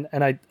 And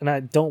I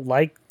don't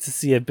like to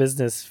see a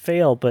business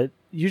fail, but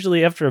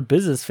usually after a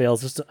business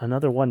fails, just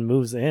another one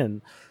moves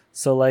in.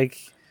 So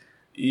like,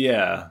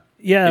 yeah,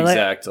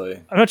 exactly.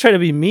 Like, I'm not trying to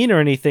be mean or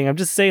anything. I'm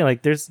just saying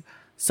like, there's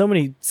so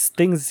many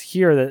things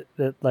here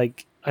that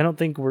like, I don't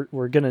think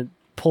we're gonna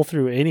pull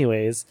through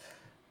anyways.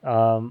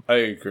 I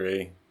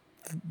agree.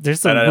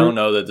 There's and I don't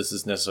know that this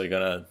is necessarily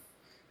gonna.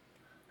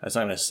 That's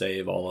not gonna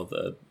save all of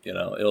the.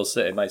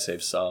 It might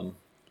save some.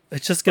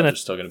 It's just gonna.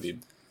 There's still gonna be.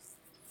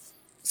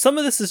 Some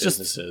of this is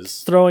businesses.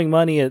 Just throwing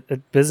money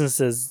at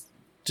businesses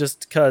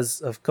just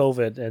because of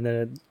COVID, and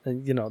then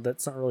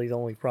that's not really the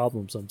only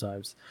problem.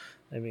 Sometimes,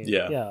 I mean,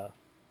 yeah.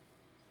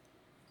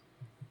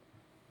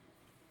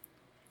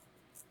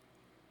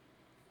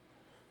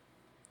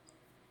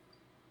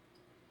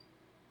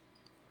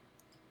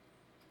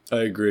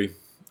 I agree.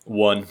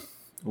 One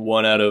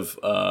out of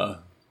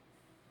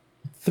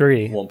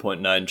 3.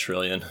 1.9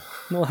 trillion.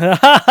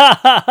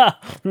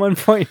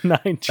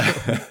 1.9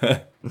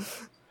 trillion.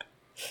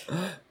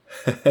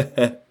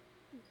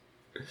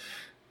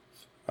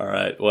 All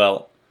right.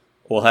 Well,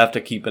 we'll have to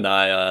keep an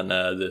eye on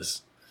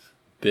this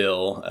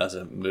bill as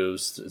it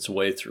moves its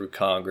way through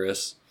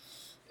Congress,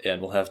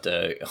 and we'll have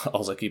to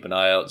also keep an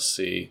eye out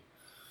to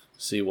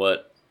see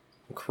what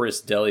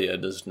Chris D'Elia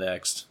does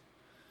next.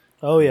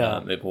 Oh yeah.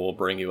 Maybe we'll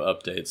bring you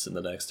updates in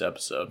the next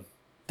episode.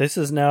 This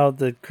is now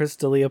the Chris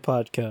D'Elia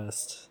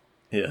podcast.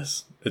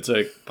 Yes, it's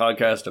a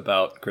podcast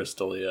about Chris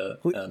D'Elia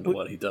and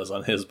what he does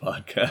on his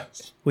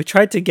podcast. We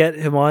tried to get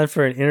him on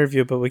for an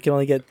interview, but we can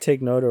only get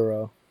Tig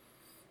Notaro.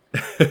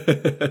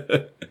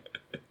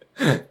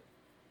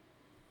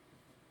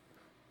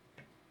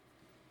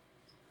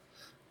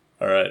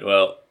 All right,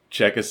 well,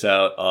 check us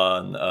out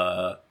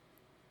on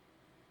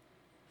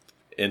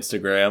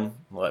Instagram,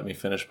 Let Me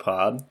Finish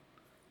Pod.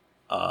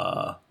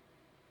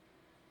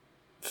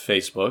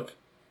 Facebook,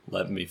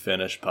 Let Me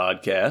Finish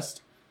Podcast.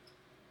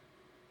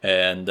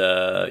 And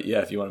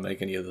if you want to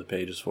make any of the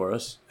pages for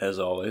us, as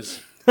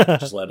always,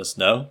 just let us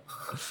know.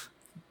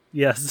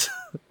 Yes.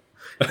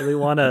 We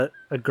want a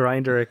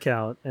Grindr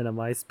account and a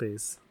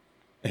MySpace.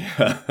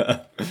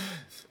 Yeah.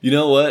 You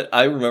know what?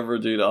 I remember,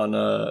 dude, on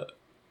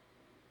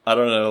I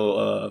don't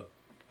know,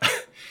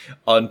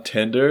 on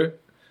Tinder,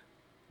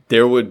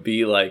 there would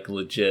be like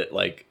legit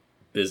like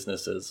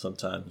businesses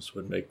sometimes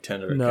would make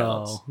Tinder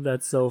accounts. No,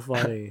 that's so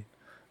funny.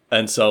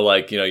 And so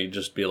like, you'd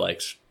just be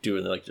like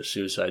doing like the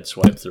suicide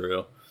swipe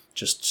through,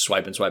 just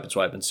swiping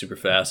super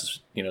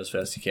fast, as fast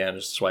as you can,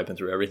 just swiping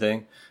through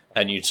everything.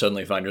 And you'd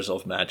suddenly find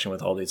yourself matching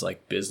with all these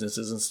like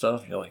businesses and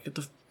stuff. You're like, get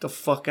the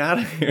fuck out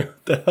of here.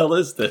 What the hell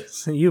is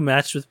this? You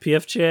matched with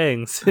PF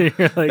Chang's. You're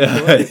like,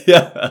 what?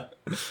 Yeah.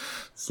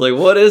 It's like,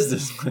 what is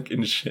this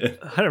fucking shit?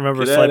 I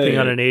remember swiping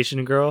on an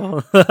Asian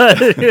girl.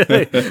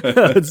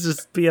 It's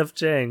just PF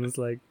Chang's,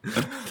 like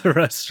the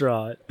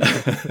restaurant.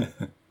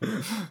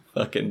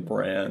 Fucking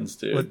brands,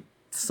 dude. With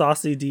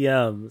saucy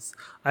DMs.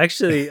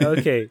 Actually,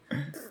 okay.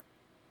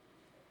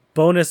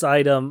 Bonus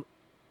item.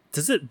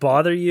 Does it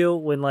bother you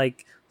when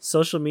like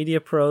social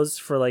media pros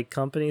for like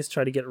companies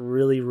try to get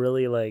really,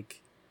 really like,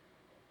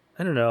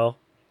 I don't know,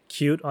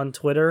 cute on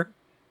Twitter?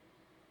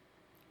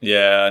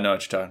 Yeah, I know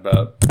what you're talking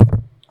about.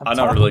 I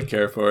don't really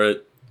care for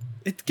it.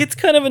 It gets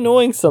kind of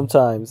annoying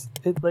sometimes.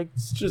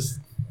 It's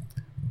just.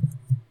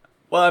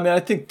 Well, I mean,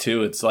 I think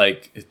too. It's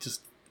like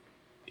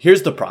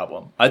Here's the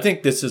problem. I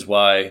think this is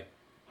why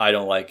I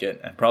don't like it,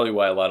 and probably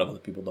why a lot of other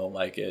people don't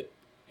like it,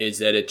 is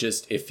that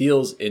it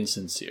feels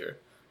insincere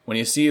when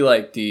you see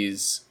like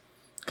these.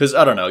 Because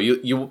I don't know,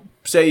 you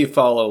say you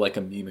follow like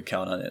a meme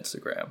account on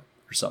Instagram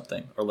or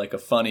something, or like a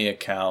funny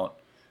account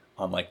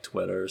on like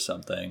Twitter or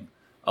something.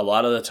 A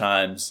lot of the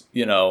times,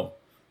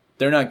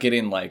 they're not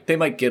getting like, they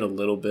might get a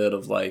little bit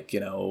of like,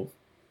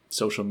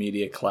 social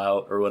media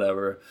clout or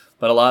whatever,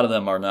 but a lot of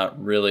them are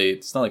not really,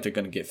 it's not like they're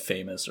going to get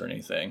famous or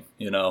anything,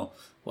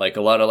 like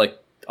a lot of like,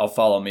 I'll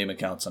follow meme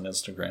accounts on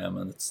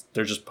Instagram and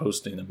they're just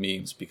posting the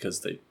memes because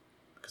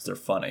they're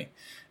funny.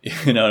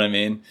 You know what I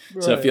mean?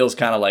 Right. So it feels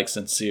kind of like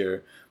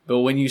sincere.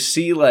 But when you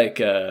see like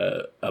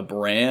a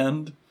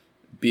brand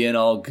being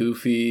all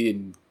goofy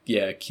and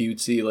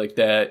cutesy like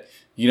that,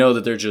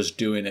 that they're just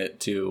doing it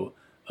to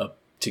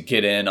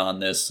get in on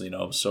this,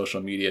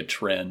 social media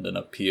trend and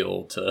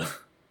appeal to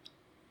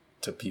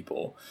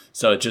people.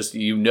 So it just,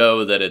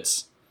 that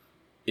it's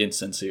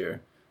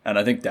insincere. And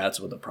I think that's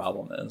what the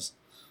problem is.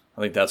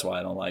 I think that's why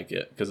I don't like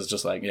it. Because it's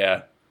just like,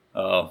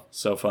 oh,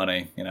 so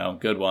funny.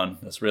 Good one.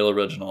 That's real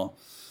original.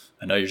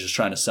 I know you're just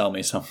trying to sell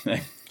me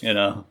something,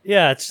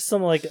 Yeah, it's just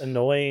some like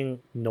annoying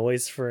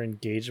noise for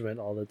engagement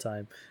all the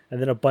time. And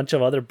then a bunch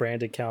of other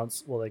brand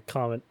accounts will like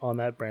comment on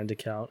that brand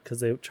account because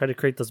they try to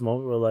create this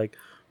moment where like,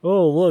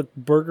 oh, look,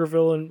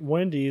 Burgerville and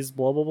Wendy's,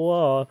 blah, blah,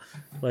 blah.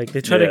 Like,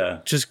 they try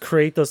to just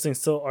create those things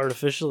so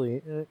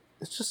artificially.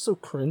 It's just so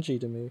cringy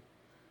to me.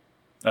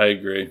 I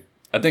agree.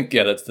 I think,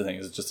 that's the thing.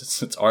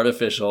 It's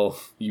artificial.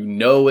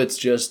 It's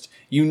just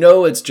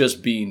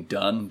being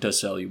done to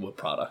sell you a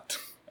product,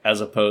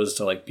 as opposed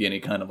to, like, be any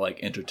kind of,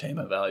 like,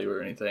 entertainment value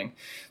or anything.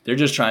 They're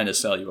just trying to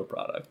sell you a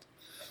product.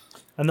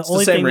 And it's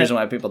the same reason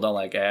why people don't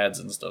like ads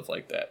and stuff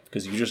like that.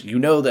 Because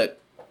that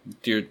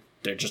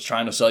they're just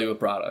trying to sell you a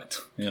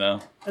product,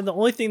 And the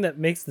only thing that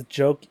makes the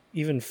joke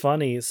even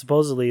funny,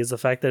 supposedly, is the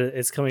fact that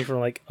it's coming from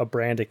like a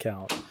brand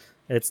account.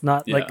 It's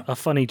not like a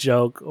funny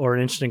joke or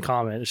an interesting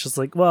comment. It's just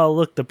like, well,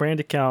 look, the brand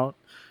account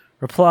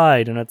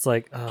replied, and it's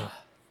like, ugh.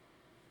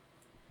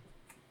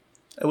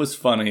 It was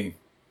funny,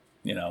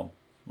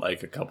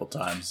 like a couple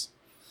times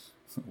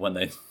when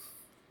they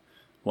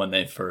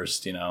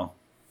first,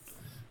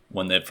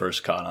 when they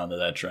first caught onto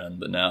that trend,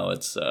 but now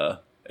it's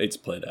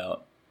played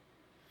out.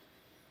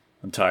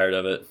 I'm tired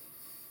of it.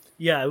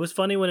 Yeah, it was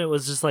funny when it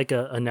was just like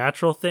a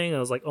natural thing. I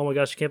was like, oh my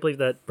gosh, I can't believe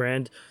that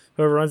brand,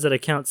 whoever runs that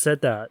account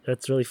said that.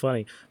 That's really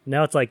funny.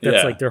 Now it's like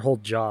that's like their whole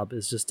job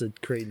is just to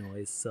create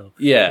noise. So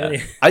yeah,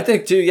 I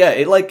think too. Yeah,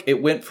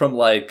 it went from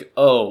like,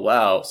 oh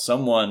wow,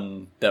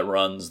 someone that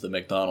runs the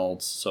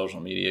McDonald's social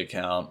media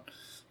account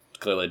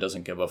clearly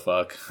doesn't give a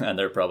fuck, and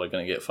they're probably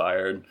going to get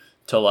fired,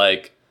 to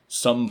like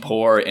some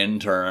poor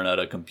intern at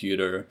a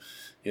computer,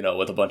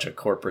 with a bunch of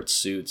corporate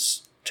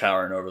suits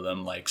towering over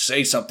them, like,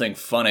 say something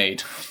funny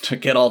to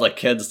get all the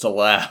kids to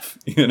laugh,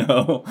 and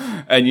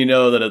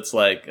that it's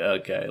like,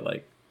 okay,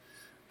 like,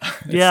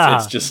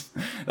 it's just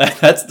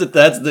that's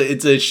the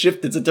it's a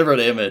shift, it's a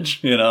different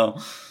image,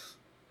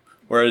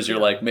 whereas you're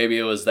like, maybe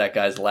it was that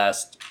guy's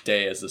last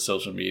day as the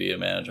social media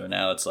manager.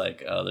 Now it's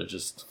like, oh, they're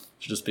just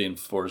being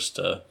forced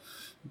to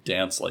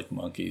dance like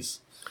monkeys.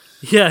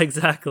 Yeah,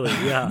 exactly.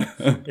 Yeah.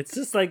 It's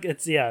just like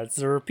it's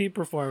a repeat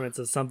performance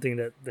of something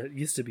that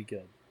used to be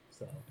good.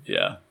 So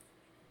yeah.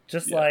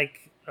 Just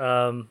like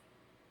the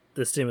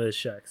stimulus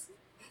checks.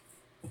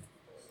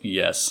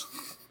 Yes.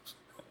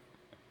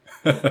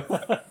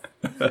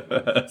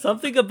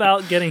 Something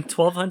about getting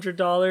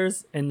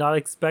 $1,200 and not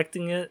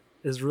expecting it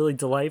is really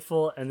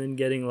delightful, and then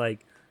getting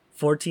like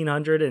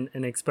 $1,400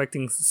 and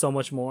expecting so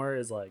much more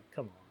is like,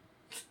 come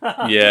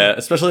on. Yeah,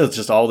 especially with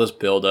just all this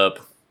buildup,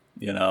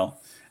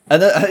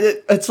 And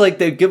it's like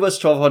they give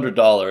us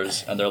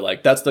 $1,200 and they're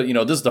like, that's the,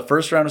 this is the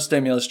first round of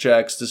stimulus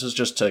checks. This is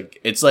just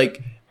it's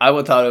like, we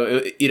all thought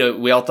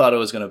it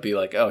was going to be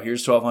like, oh,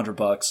 here's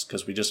 $1,200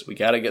 because we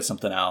got to get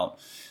something out,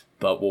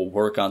 but we'll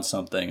work on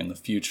something in the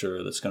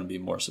future that's going to be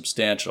more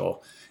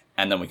substantial.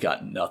 And then we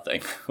got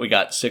nothing. We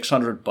got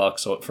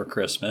 $600 for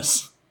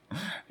Christmas,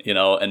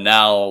 and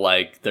now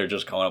like they're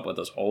just coming up with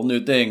this whole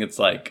new thing. It's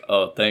like,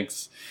 oh,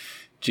 thanks.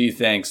 Gee,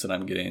 thanks that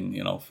I'm getting,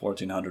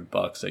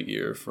 $1,400 a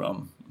year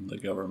from the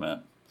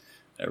government.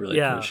 I really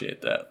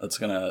appreciate that. That's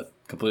going to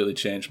completely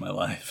change my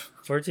life.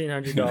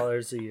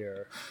 $1,400 a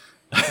year.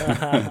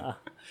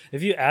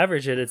 If you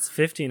average it, it's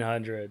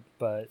 $1,500,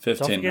 but don't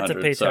forget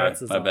to pay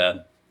taxes. My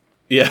bad.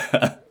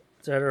 Yeah.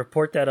 Try to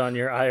report that on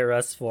your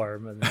IRS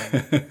form, and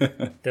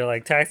then they're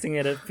like taxing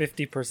it at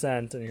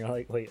 50%, and you're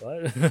like, wait,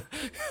 what?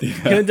 You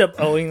end up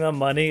owing them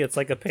money. It's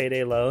like a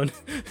payday loan.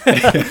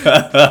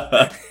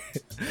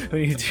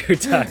 When you do your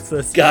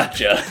taxes.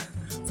 Gotcha.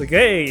 It's like,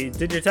 hey,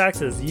 did your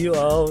taxes? You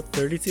owe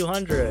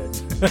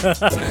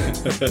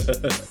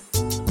 $3,200.